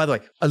 By the way,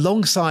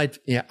 alongside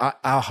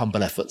our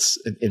humble efforts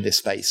in this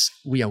space,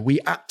 we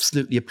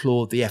absolutely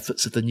applaud the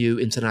efforts of the new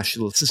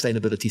International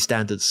Sustainability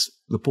Standards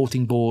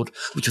Reporting Board,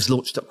 which was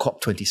launched at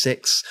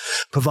COP26,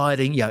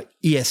 providing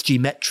ESG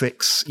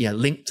metrics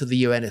linked to the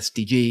UN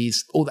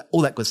SDGs,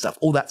 all that good stuff.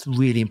 All that's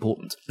really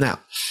important. Now,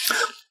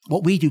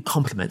 what we do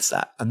complements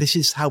that, and this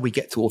is how we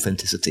get to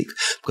authenticity,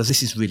 because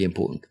this is really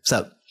important.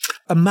 So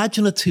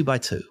imagine a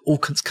 2x2. All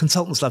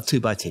consultants love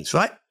 2x2s,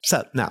 right?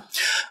 So now,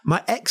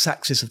 my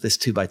x-axis of this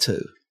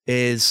 2x2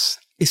 is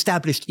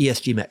established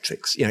ESG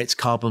metrics. It's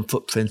carbon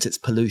footprint, it's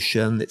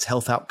pollution, it's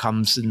health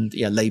outcomes, and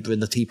labour in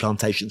the tea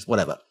plantations,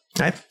 whatever.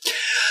 Okay.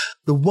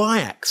 The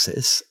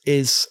y-axis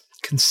is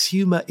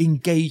consumer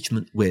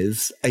engagement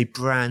with a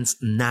brand's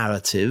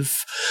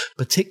narrative,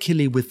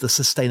 particularly with the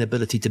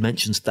sustainability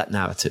dimensions of that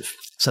narrative.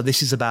 So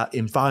this is about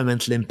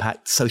environmental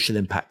impact, social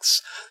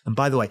impacts. And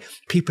by the way,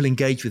 people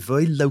engage with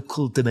very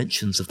local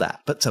dimensions of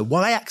that. But so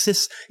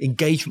y-axis,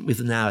 engagement with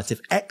the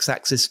narrative,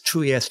 x-axis,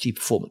 true ESG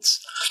performance.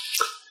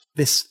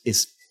 This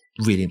is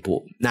really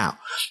important. Now,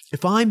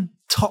 if I'm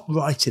top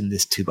right in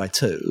this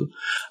 2x2,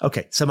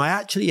 okay, so my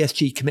actual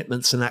ESG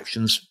commitments and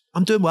actions,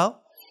 I'm doing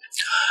well.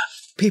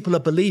 People are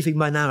believing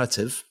my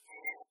narrative.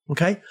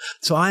 Okay,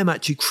 so I'm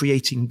actually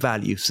creating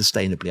value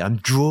sustainably. I'm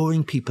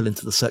drawing people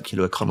into the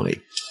circular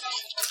economy.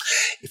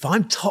 If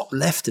I'm top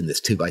left in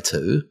this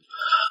 2x2,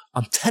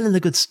 I'm telling a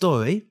good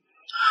story,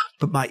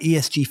 but my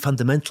ESG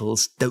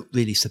fundamentals don't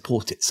really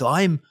support it. So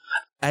I'm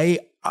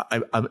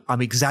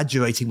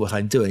exaggerating what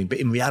I'm doing, but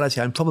in reality,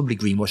 I'm probably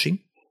greenwashing.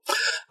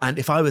 And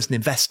if I was an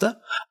investor,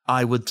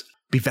 I would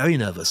be very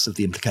nervous of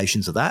the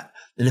implications of that.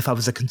 And if I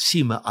was a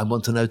consumer, I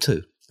want to know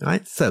too.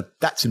 Right? So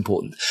that's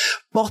important.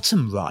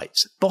 Bottom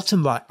right,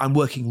 I'm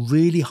working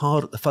really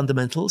hard at the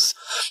fundamentals,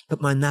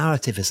 but my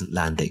narrative isn't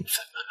landing.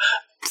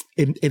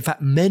 In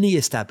fact, many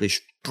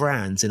established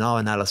brands in our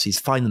analyses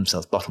find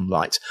themselves bottom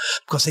right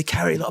because they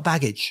carry a lot of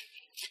baggage.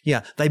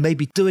 Yeah, they may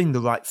be doing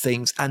the right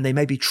things and they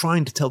may be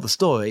trying to tell the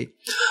story,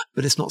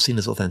 but it's not seen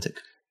as authentic.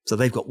 So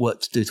they've got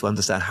work to do to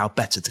understand how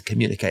better to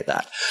communicate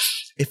that.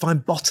 If I'm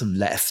bottom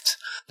left,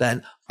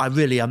 then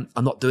I'm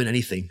not doing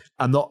anything.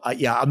 I'm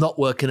not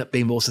working at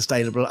being more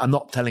sustainable. I'm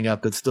not telling a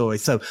good story.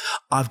 So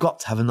I've got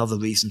to have another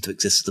reason to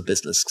exist as a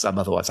business, because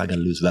otherwise I'm going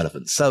to lose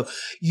relevance. So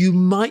you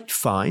might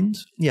find,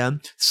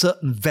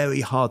 certain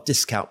very hard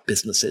discount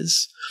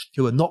businesses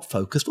who are not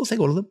focused, we'll say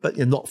all of them, but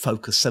not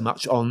focused so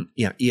much on,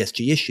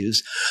 ESG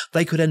issues.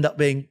 They could end up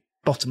being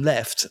bottom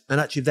left, and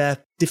actually their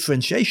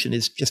differentiation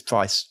is just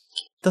price.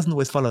 Doesn't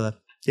always follow that.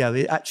 Yeah,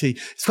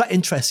 it's quite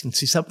interesting to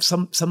see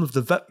some of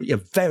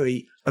the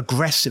very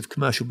aggressive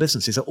commercial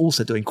businesses are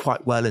also doing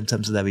quite well in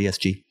terms of their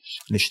ESG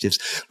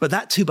initiatives. But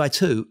that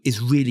 2x2 is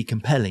really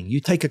compelling. You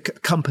take a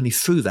company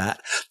through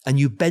that and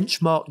you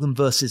benchmark them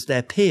versus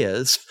their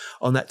peers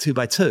on that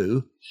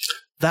 2x2,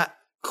 that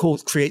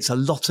creates a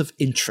lot of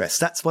interest.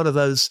 That's one of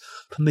those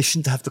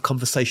permission to have the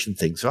conversation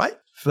things, right?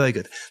 Very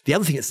good. The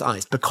other thing is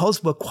nice,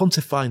 because we're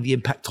quantifying the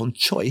impact on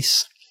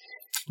choice,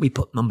 we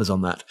put numbers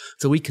on that.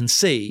 So we can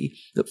see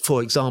that,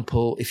 for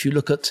example, if you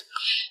look at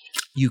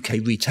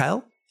UK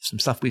retail, some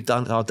stuff we've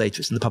done, our data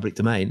is in the public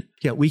domain,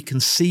 we can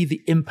see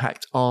the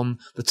impact on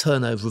the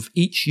turnover of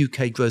each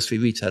UK grocery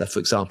retailer, for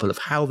example, of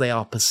how they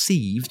are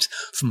perceived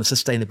from a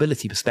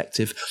sustainability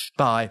perspective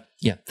by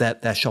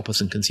their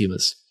shoppers and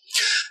consumers.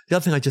 The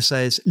other thing I just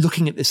say is,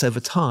 looking at this over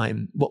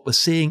time, what we're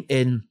seeing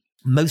in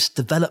most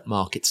developed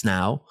markets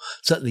now,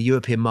 certainly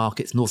European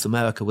markets, North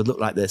America would look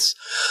like this,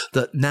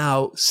 that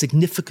now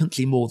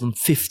significantly more than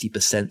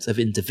 50% of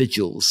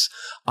individuals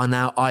are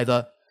now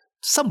either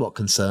somewhat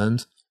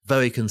concerned,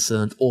 very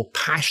concerned, or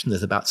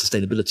passionate about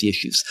sustainability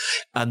issues.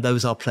 And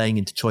those are playing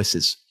into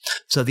choices.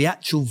 So the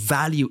actual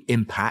value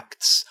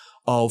impacts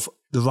of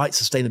the right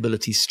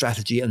sustainability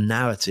strategy and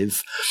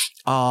narrative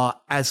are,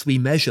 as we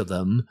measure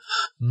them,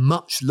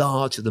 much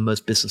larger than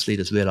most business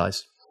leaders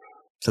realize.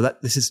 So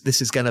that this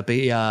is going to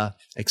be an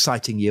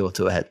exciting year or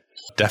two ahead.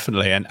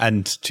 Definitely.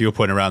 And to your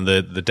point around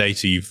the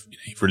data you've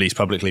released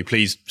publicly,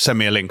 please send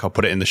me a link. I'll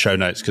put it in the show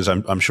notes, because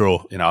I'm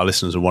sure our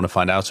listeners will want to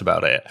find out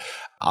about it.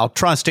 I'll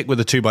try and stick with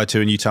the 2x2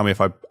 and you tell me if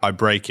I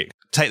break it.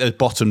 Take those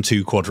bottom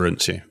two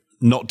quadrants,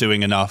 not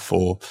doing enough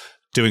or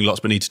doing lots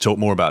but need to talk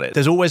more about it.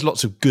 There's always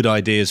lots of good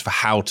ideas for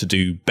how to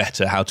do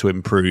better, how to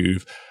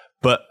improve,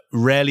 but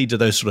rarely do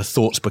those sort of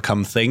thoughts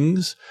become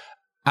things.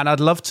 And I'd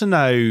love to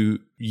know,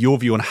 your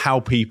view on how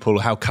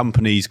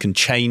companies can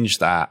change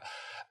that,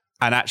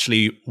 and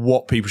actually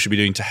what people should be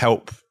doing to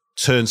help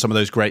turn some of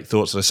those great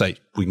thoughts, as I say,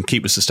 we can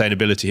keep with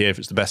sustainability here if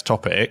it's the best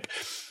topic,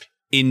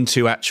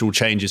 into actual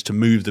changes to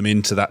move them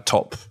into that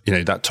top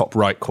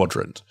right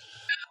quadrant.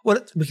 Well,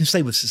 we can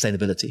stay with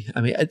sustainability.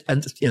 I mean,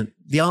 and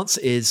the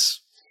answer is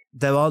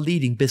there are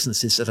leading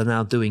businesses that are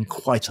now doing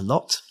quite a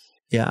lot.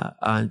 Yeah,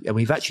 and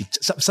we've actually,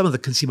 some of the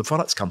consumer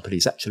products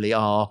companies actually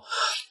are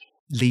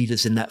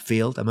leaders in that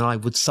field. I mean, I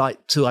would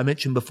cite two I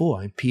mentioned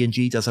before.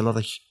 P&G does a lot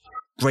of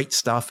great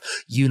stuff.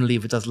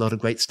 Unilever does a lot of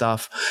great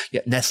stuff.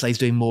 Yeah, Nestle's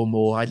doing more and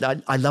more.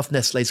 I love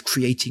Nestle's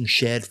creating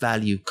shared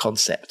value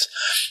concept,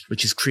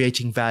 which is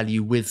creating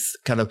value with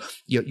kind of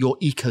your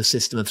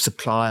ecosystem of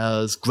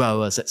suppliers,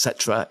 growers,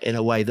 etc., in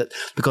a way that,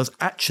 because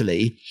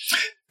actually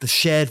the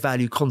shared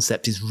value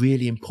concept is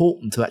really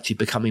important to actually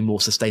becoming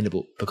more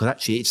sustainable, because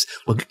actually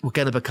we're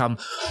going to become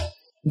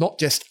not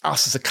just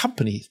us as a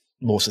company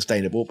more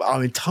sustainable, but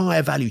our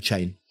entire value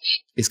chain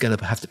is going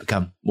to have to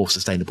become more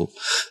sustainable.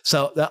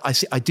 So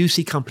I do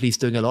see companies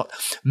doing a lot.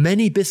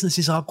 Many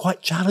businesses are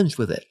quite challenged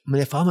with it. I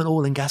mean, if I'm an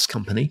oil and gas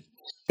company,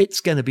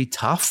 it's going to be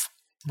tough.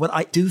 But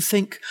I do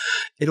think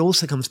it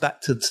also comes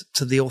back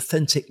to the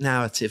authentic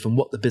narrative and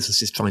what the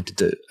business is trying to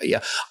do.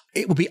 Yeah,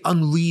 it would be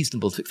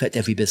unreasonable to expect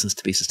every business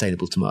to be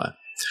sustainable tomorrow.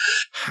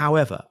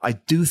 However, I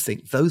do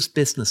think those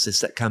businesses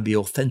that can be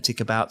authentic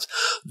about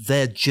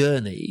their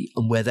journey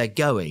and where they're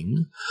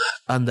going,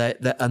 and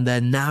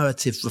their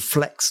narrative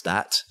reflects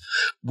that,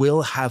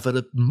 will have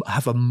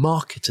a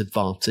market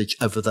advantage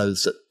over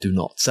those that do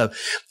not. So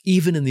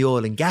even in the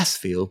oil and gas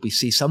field, we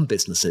see some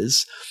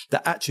businesses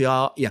that actually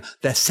are,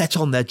 they're set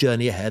on their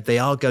journey ahead. They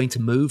are going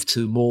to move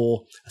to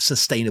more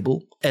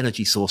sustainable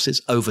energy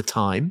sources over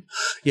time.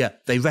 Yeah,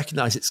 they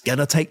recognize it's going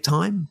to take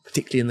time,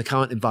 particularly in the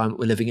current environment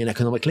we're living in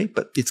economically,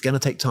 but it's going to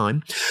take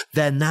time.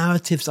 Their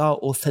narratives are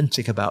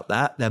authentic about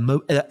that.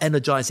 They're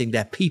energizing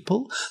their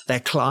people, their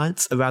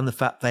clients, around the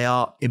fact they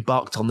are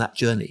embarked on that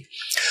journey.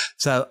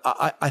 So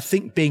I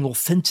think being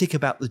authentic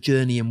about the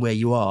journey and where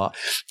you are,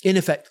 in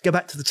effect, go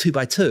back to the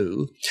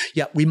 2x2.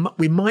 Yeah, we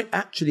might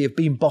actually have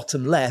been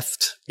bottom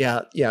left.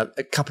 Yeah,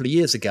 a couple of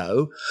years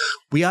ago.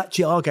 We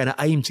actually are going to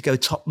aim to go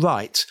top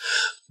right.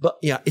 But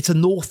it's a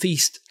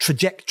northeast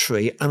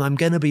trajectory, and I'm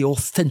going to be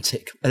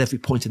authentic at every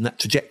point in that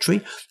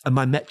trajectory, and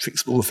my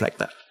metrics will reflect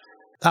that.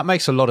 That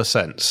makes a lot of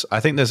sense. I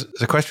think there's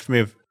a question for me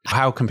of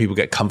how can people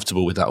get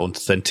comfortable with that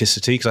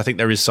authenticity? Because I think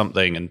there is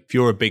something, and if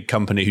you're a big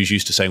company who's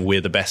used to saying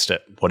we're the best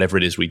at whatever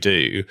it is we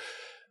do,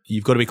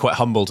 you've got to be quite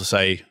humble to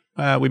say,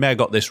 we may have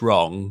got this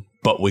wrong,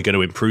 but we're going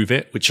to improve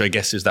it, which I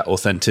guess is that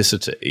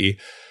authenticity.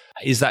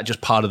 Is that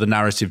just part of the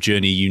narrative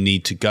journey you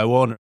need to go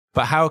on?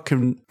 But how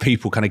can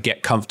people kind of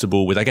get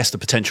comfortable with, I guess, the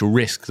potential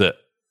risk that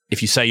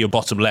if you say you're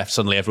bottom left,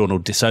 suddenly everyone will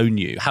disown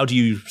you? How do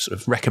you sort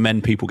of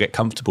recommend people get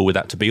comfortable with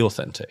that to be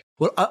authentic?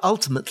 Well,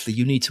 ultimately,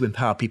 you need to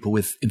empower people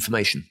with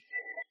information.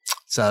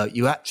 So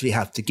you actually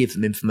have to give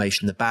them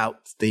information about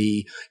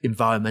the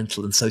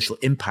environmental and social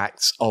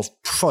impacts of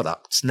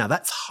products. Now,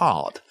 that's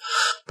hard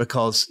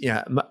because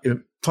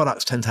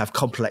products tend to have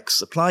complex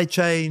supply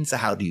chains. So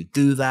how do you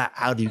do that?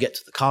 How do you get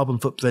to the carbon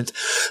footprint?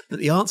 But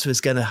the answer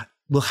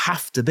will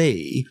have to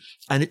be,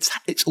 and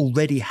it's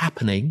already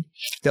happening,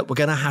 that we're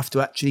going to have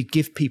to actually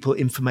give people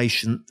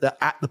information that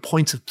at the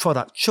point of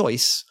product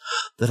choice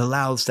that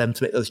allows them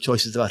to make those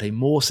choices about a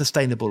more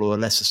sustainable or a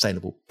less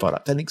sustainable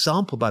product. An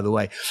example, by the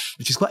way,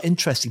 which is quite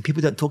interesting,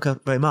 people don't talk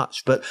about very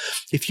much, but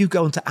if you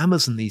go onto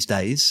Amazon these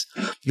days,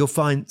 you'll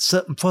find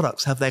certain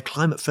products have their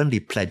climate-friendly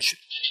pledge.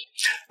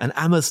 And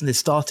Amazon is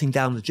starting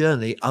down the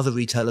journey, other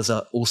retailers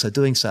are also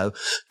doing so,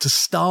 to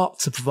start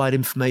to provide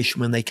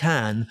information when they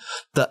can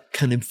that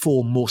can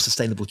inform more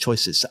sustainable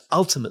choices. So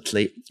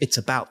ultimately, it's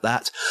about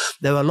that.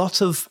 There are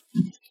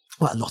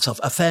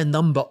a fair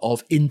number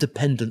of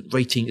independent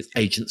rating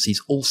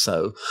agencies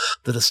also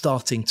that are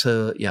starting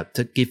to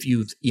give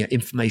you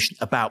information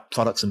about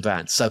products and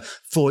brands. So,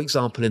 for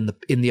example,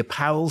 in the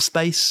apparel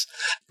space,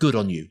 Good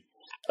On You,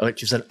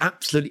 which is an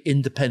absolutely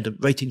independent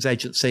ratings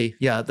agency.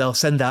 Yeah, they'll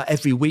send out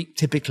every week.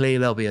 Typically,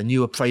 there'll be a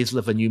new appraisal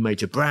of a new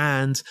major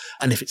brand.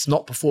 And if it's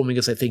not performing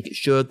as they think it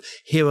should,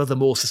 here are the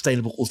more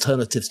sustainable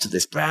alternatives to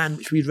this brand,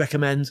 which we'd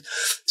recommend.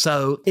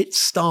 So it's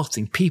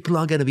starting. People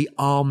are going to be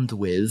armed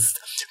with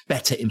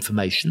better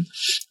information.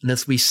 And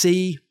as we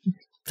see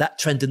that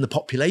trend in the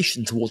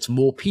population towards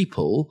more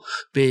people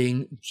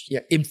being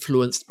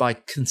influenced by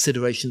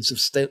considerations of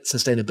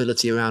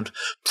sustainability around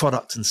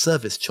product and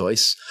service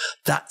choice,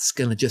 that's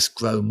going to just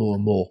grow more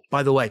and more.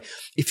 By the way,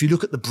 if you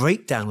look at the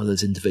breakdown of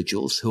those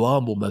individuals who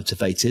are more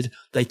motivated,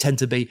 they tend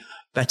to be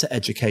better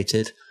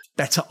educated,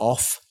 better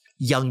off,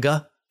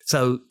 younger.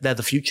 So they're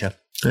the future.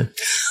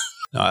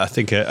 I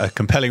think a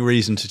compelling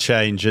reason to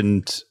change.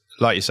 And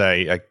like you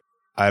say,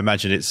 I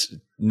imagine it's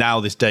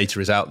now this data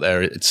is out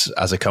there. It's,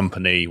 as a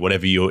company,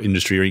 whatever your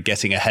industry, you're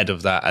getting ahead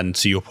of that. And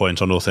to your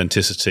point on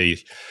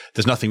authenticity,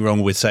 there's nothing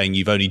wrong with saying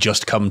you've only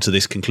just come to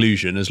this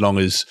conclusion, as long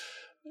as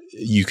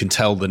you can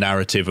tell the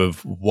narrative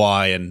of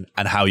why and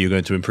how you're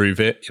going to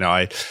improve it.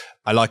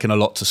 I liken a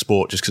lot to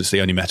sport just because it's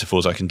the only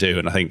metaphors I can do.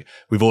 And I think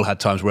we've all had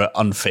times where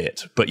we're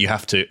unfit, but you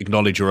have to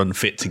acknowledge you're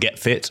unfit to get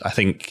fit. I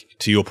think,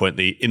 to your point,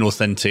 the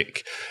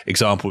inauthentic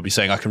example would be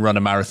saying I can run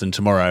a marathon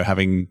tomorrow,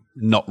 having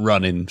not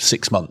run in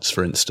 6 months,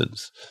 for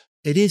instance.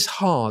 It is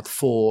hard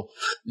for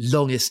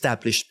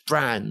long-established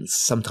brands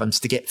sometimes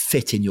to get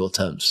fit in your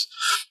terms.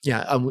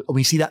 Yeah, and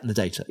we see that in the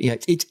data. Yeah,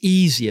 it's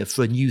easier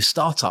for a new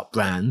startup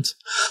brand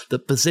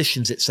that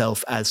positions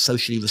itself as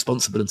socially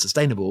responsible and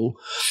sustainable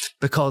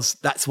because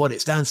that's what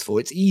it stands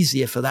for. It's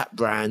easier for that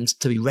brand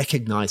to be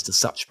recognized as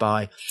such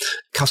by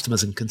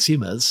customers and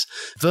consumers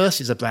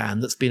versus a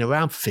brand that's been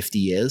around for 50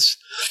 years,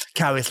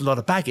 carries a lot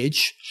of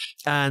baggage,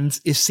 and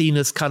is seen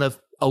as kind of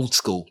old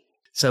school.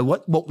 So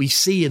what we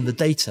see in the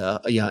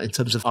data, in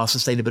terms of our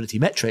sustainability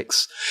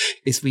metrics,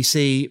 is we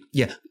see,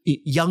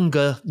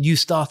 younger, new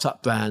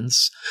startup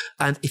brands,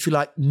 and if you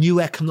like, new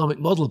economic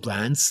model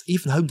brands,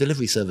 even home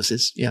delivery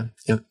services,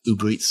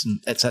 Uber Eats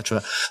and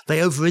etc.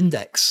 They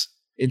over-index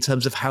in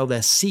terms of how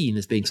they're seen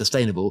as being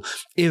sustainable,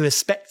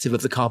 irrespective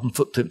of the carbon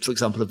footprint, for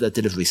example, of their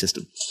delivery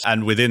system.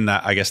 And within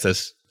that, I guess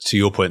there's, to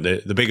your point,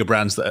 the bigger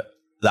brands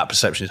that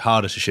perception is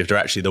harder to shift are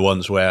actually the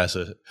ones where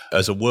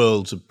as a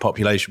world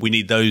population, we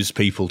need those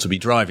people to be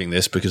driving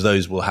this because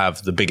those will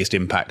have the biggest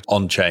impact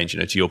on change.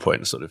 To your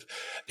point, sort of,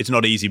 it's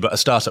not easy, but a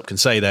startup can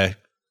say they're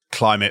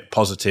climate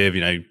positive,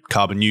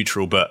 carbon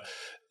neutral, but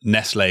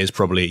Nestle is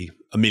probably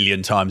 1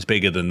 million times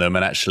bigger than them,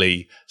 and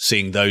actually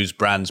seeing those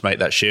brands make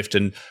that shift.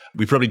 And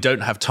we probably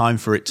don't have time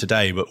for it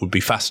today, but would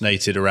be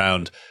fascinated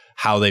around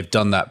how they've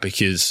done that,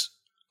 because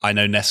I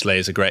know Nestle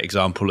is a great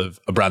example of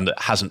a brand that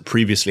hasn't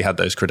previously had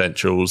those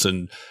credentials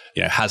and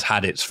has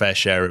had its fair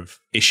share of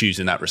issues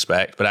in that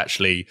respect, but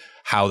actually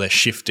how they're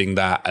shifting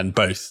that, and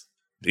both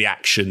the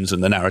actions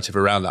and the narrative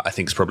around that, I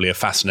think is probably a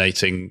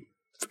fascinating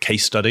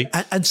case study.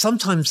 And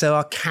sometimes there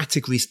are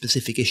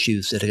category-specific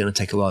issues that are going to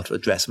take a while to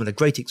address. A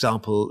great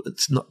example,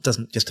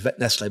 doesn't just affect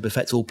Nestle, but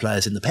affects all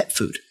players in the pet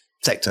food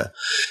sector,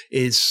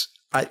 is,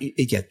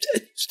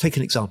 take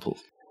an example.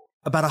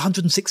 About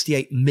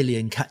 168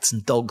 million cats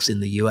and dogs in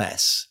the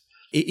US.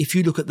 If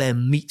you look at their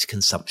meat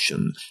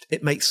consumption,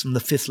 it makes them the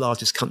 5th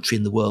largest country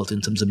in the world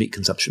in terms of meat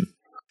consumption.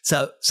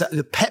 So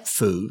the pet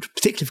food,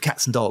 particularly for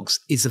cats and dogs,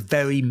 is a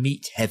very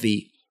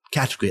meat-heavy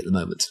category at the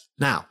moment.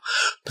 Now,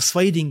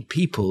 persuading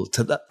people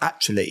to that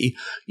actually,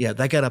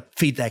 they're going to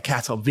feed their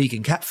cat on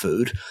vegan cat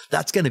food,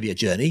 that's going to be a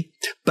journey,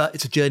 but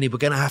it's a journey we're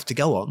going to have to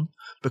go on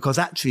because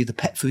actually the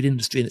pet food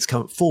industry in its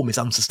current form is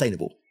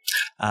unsustainable.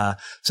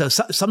 So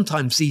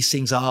sometimes these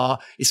things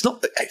it's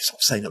not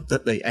saying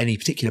that any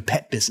particular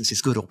pet business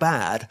is good or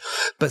bad,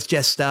 but it's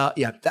just,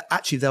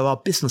 actually there are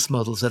business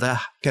models that are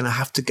going to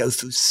have to go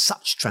through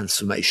such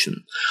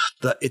transformation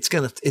that it's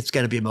going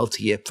to be a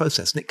multi-year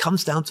process. And it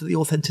comes down to the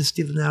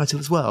authenticity of the narrative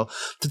as well,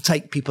 to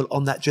take people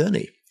on that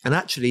journey. And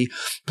actually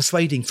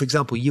persuading, for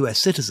example, US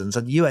citizens,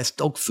 and US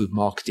dog food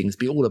marketing has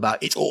been all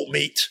about, it's all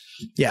meat.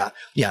 Yeah.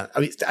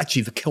 It's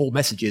actually the core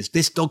message is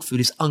this dog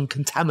food is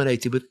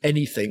uncontaminated with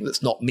anything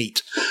that's not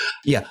meat.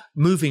 Yeah.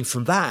 Moving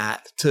from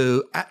that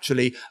to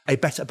actually a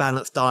better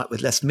balanced diet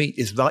with less meat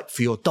is right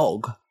for your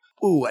dog.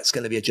 Oh, that's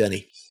going to be a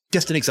journey.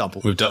 Just an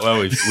example. We've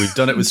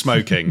done it with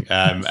smoking.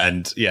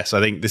 And yes,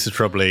 I think this is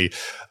probably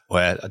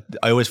where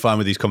I always find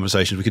with these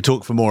conversations, we could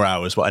talk for more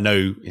hours, but I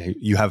know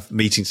you have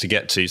meetings to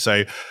get to.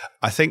 So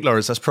I think,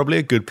 Lawrence, that's probably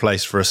a good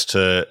place for us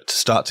to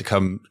start to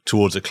come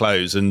towards a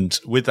close. And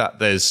with that,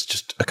 there's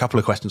just a couple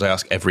of questions I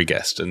ask every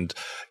guest. And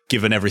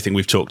given everything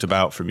we've talked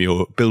about, from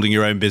your building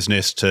your own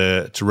business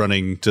to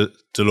running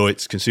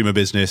Deloitte's consumer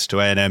business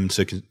to A&M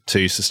to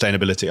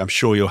sustainability, I'm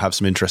sure you'll have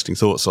some interesting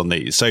thoughts on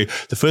these. So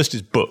the first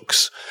is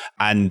books.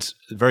 And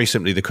very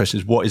simply, the question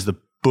is, what is the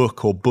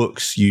book or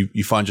books you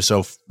find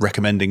yourself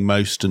recommending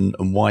most, and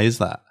why is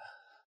that?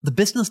 The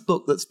business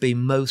book that's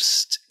been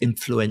most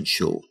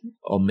influential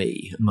on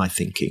me and my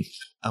thinking,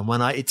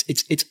 and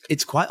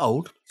it's quite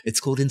old. It's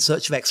called In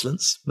Search of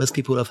Excellence. Most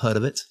people have heard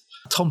of it.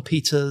 Tom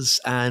Peters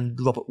and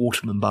Robert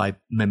Waterman by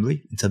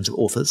memory in terms of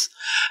authors.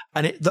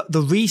 And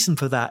the reason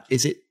for that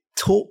is it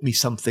taught me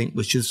something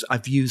which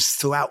I've used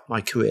throughout my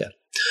career,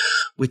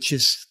 which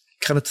is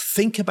kind of to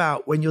think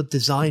about when you're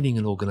designing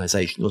an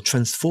organization or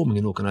transforming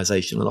an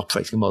organization and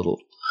operating a model.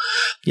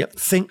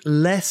 Think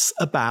less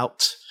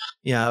about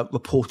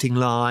reporting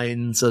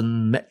lines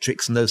and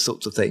metrics and those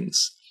sorts of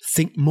things.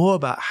 Think more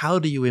about how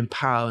do you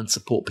empower and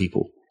support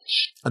people.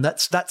 And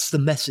that's the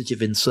message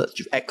of In Search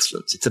of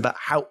Excellence. It's about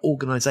how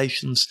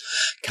organizations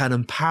can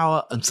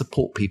empower and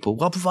support people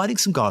while providing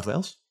some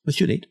guardrails, which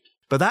you need.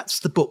 But that's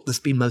the book that's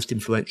been most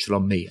influential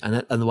on me,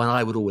 and the one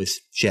I would always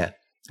share.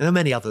 And there are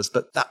many others,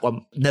 but that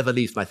one never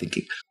leaves my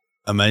thinking.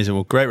 Amazing.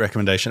 Well, great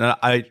recommendation.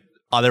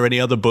 Are there any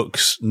other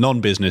books,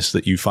 non-business,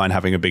 that you find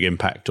having a big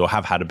impact or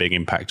have had a big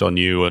impact on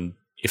you? And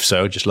if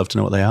so, I'd just love to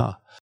know what they are.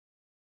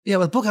 Yeah,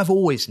 well, the book I've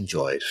always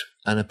enjoyed,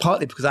 and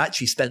partly because I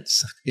actually spent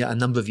a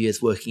number of years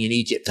working in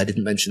Egypt. I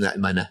didn't mention that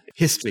in my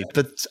history,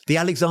 but the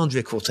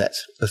Alexandria Quartet,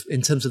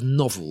 in terms of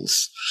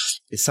novels,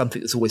 is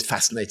something that's always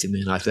fascinated me,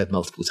 and I've read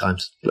multiple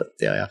times.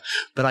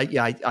 But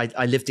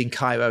I lived in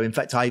Cairo. In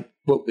fact, I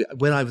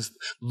when I was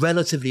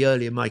relatively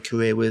early in my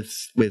career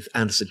with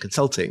Anderson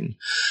Consulting,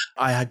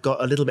 I had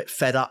got a little bit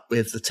fed up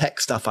with the tech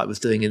stuff I was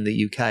doing in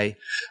the UK.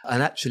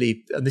 And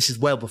actually, and this is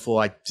well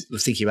before I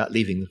was thinking about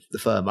leaving the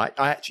firm, I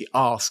actually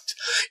asked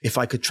if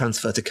I could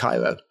transfer to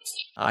Cairo.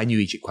 I knew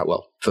Egypt quite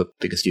well for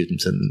being a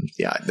student, and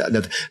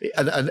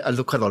I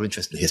look quite a lot of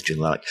interest in history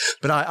and the like.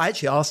 But I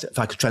actually asked if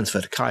I could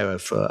transfer to Cairo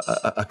for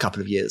a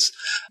couple of years.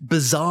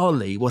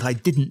 Bizarrely, what I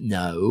didn't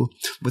know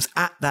was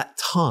at that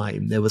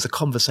time there was a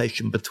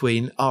conversation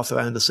between Arthur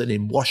Andersen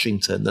in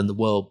Washington and the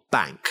World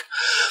Bank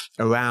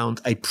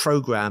around a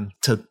program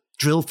to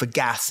drill for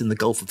gas in the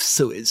Gulf of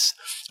Suez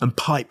and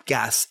pipe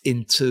gas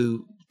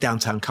into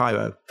downtown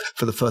Cairo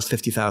for the first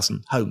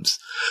 50,000 homes.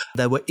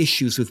 There were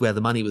issues with where the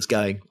money was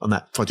going on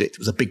that project. It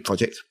was a big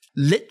project.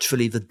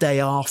 Literally the day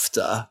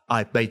after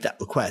I made that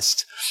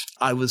request,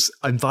 I was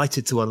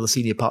invited to one of the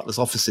senior partners'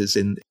 offices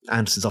in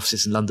Anderson's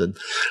offices in London.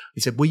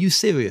 He said, "Were you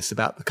serious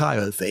about the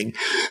Cairo thing?"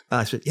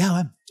 And I said, "Yeah, I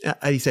am."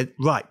 And he said,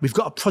 "Right, we've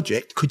got a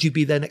project. Could you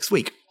be there next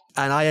week?"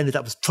 And I ended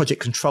up as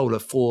project controller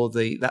for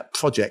that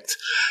project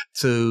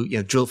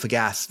to drill for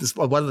gas. This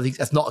one of the things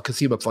that's not a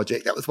consumer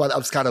project. That was one that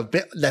was kind of a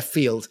bit left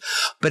field,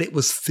 but it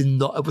was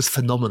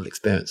phenomenal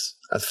experience.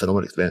 That's a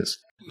phenomenal experience.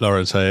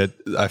 Lawrence,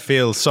 I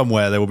feel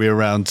somewhere there will be a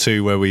round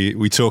two where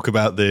we talk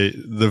about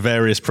the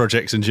various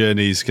projects and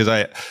journeys,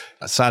 because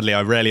sadly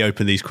I rarely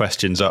open these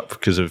questions up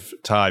because of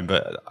time,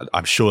 but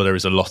I'm sure there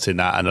is a lot in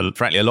that, and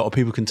frankly a lot of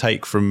people can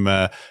take from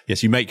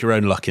yes, you make your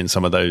own luck in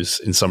some of those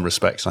in some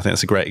respects. I think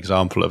that's a great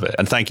example of it,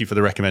 and thank you for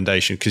the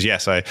recommendation, because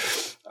yes, I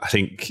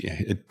think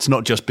it's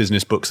not just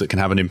business books that can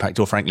have an impact,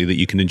 or frankly that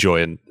you can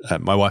enjoy. And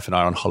my wife and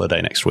I are on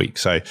holiday next week,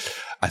 so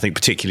I think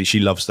particularly she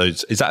loves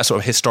those. Is that a sort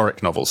of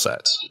historic novel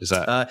set? Is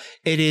that?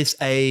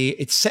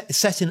 It's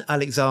set in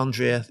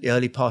Alexandria, the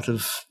early part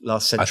of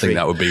last century. I think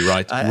that would be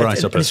right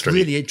up her street.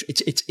 Really,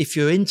 it's if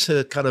you're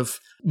into kind of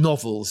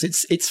novels,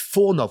 it's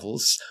 4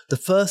 novels. The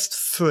first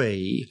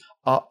 3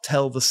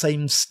 tell the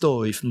same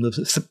story from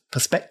the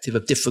perspective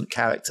of different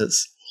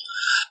characters,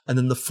 and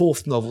then the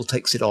 4th novel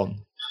takes it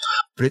on.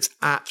 But it's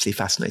absolutely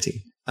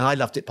fascinating. And I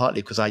loved it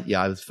partly because I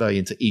was very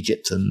into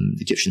Egypt and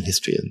Egyptian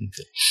history.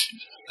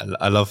 And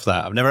I love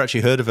that. I've never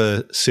actually heard of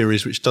a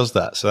series which does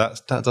that. So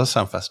that does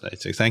sound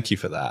fascinating. Thank you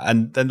for that.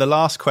 And then the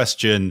last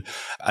question,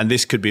 and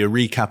this could be a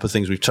recap of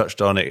things we've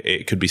touched on.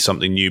 It could be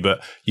something new,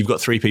 but you've got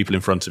 3 people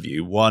in front of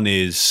you. One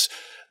is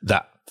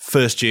that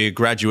first year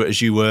graduate,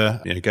 as you were,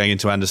 going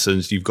into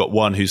Anderson's. You've got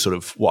one who's sort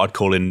of what I'd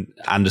call in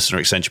Anderson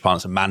or Accenture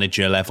partners, a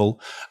manager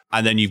level.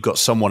 And then you've got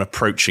someone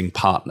approaching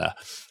partner.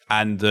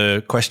 And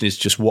the question is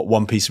just, what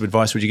one piece of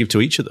advice would you give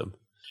to each of them?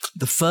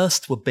 The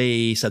first would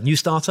be, new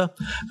starter,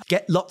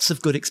 get lots of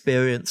good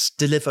experience,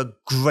 deliver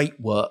great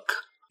work.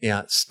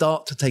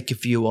 Start to take a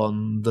view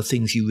on the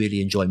things you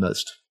really enjoy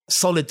most.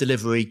 Solid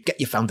delivery, get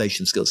your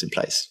foundation skills in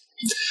place.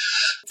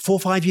 4 or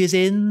 5 years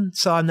in,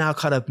 so I'm now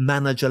kind of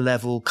manager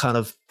level, kind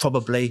of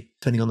probably,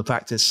 depending on the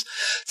practice.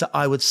 So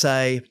I would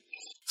say,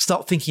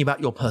 start thinking about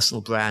your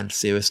personal brand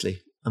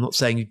seriously. I'm not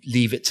saying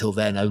leave it till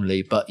then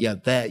only, but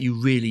there you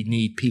really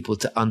need people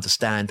to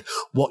understand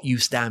what you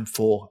stand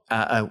for.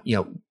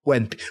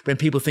 When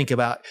people think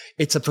about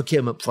it's a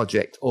procurement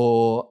project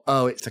or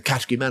it's a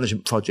category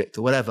management project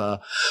or whatever,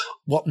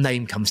 what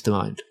name comes to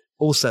mind?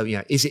 Also,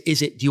 is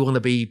it? Do you want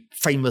to be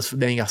famous for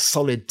being a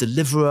solid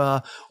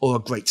deliverer or a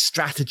great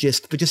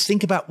strategist? But just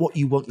think about what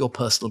you want your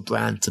personal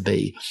brand to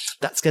be.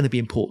 That's going to be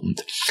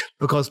important,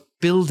 because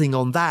building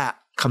on that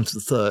comes to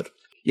the third.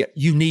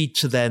 You need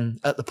to then,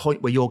 at the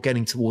point where you're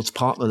getting towards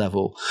partner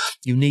level,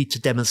 you need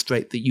to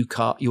demonstrate that you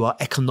are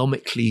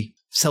economically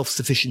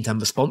self-sufficient and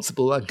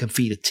responsible and can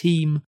feed a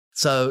team.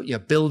 So,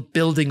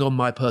 building on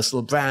my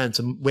personal brand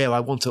and where I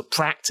want to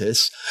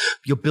practice,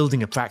 you're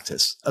building a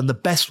practice. And the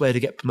best way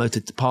to get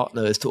promoted to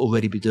partner is to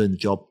already be doing the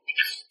job.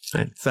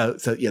 Right? So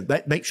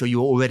make sure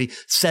you're already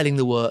selling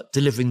the work,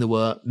 delivering the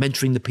work,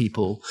 mentoring the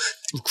people,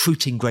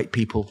 recruiting great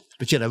people.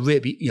 But,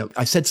 really,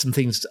 I said some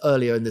things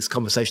earlier in this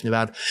conversation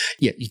about,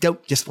 you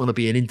don't just want to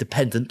be an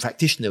independent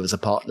practitioner as a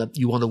partner.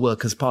 You want to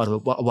work as part of a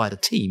wider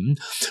team.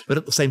 But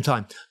at the same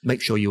time,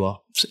 make sure you are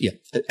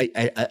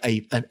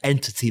an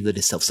entity that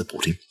is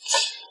self-supporting.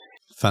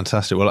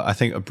 Fantastic. Well, I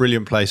think a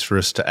brilliant place for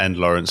us to end,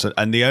 Lawrence.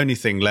 And the only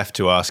thing left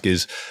to ask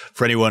is,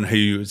 for anyone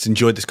who's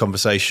enjoyed this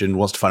conversation,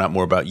 wants to find out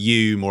more about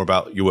you, more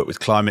about your work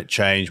with climate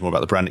change, more about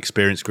the Brand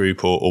Experience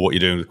Group, or what you're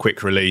doing with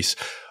Quick Release,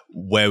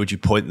 where would you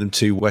point them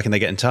to? Where can they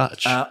get in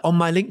touch? On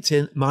my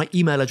LinkedIn, my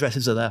email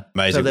addresses are there.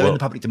 Amazing. So they're in the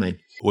public domain.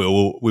 We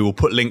will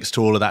put links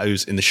to all of that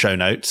in the show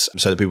notes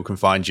so that people can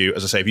find you.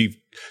 As I say, if you've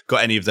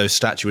got any of those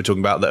stats you were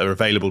talking about that are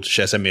available to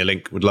share, send me a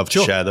link. Would love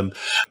to share them.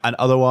 And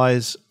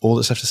otherwise, all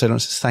that's left to say,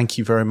 Lawrence, is thank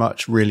you very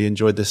much. Really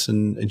enjoyed this,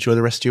 and enjoy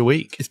the rest of your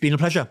week. It's been a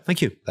pleasure.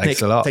 Thank you.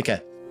 Thanks a lot. Take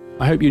care.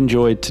 I hope you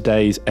enjoyed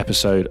today's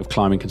episode of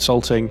Climbing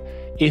Consulting.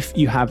 If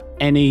you have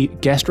any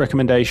guest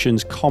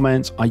recommendations,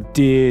 comments,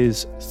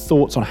 ideas,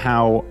 thoughts on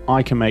how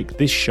I can make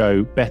this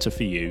show better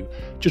for you,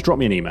 just drop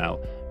me an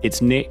email.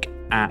 It's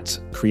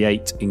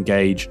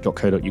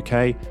nick@createengage.co.uk,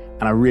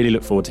 and I really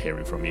look forward to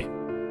hearing from you.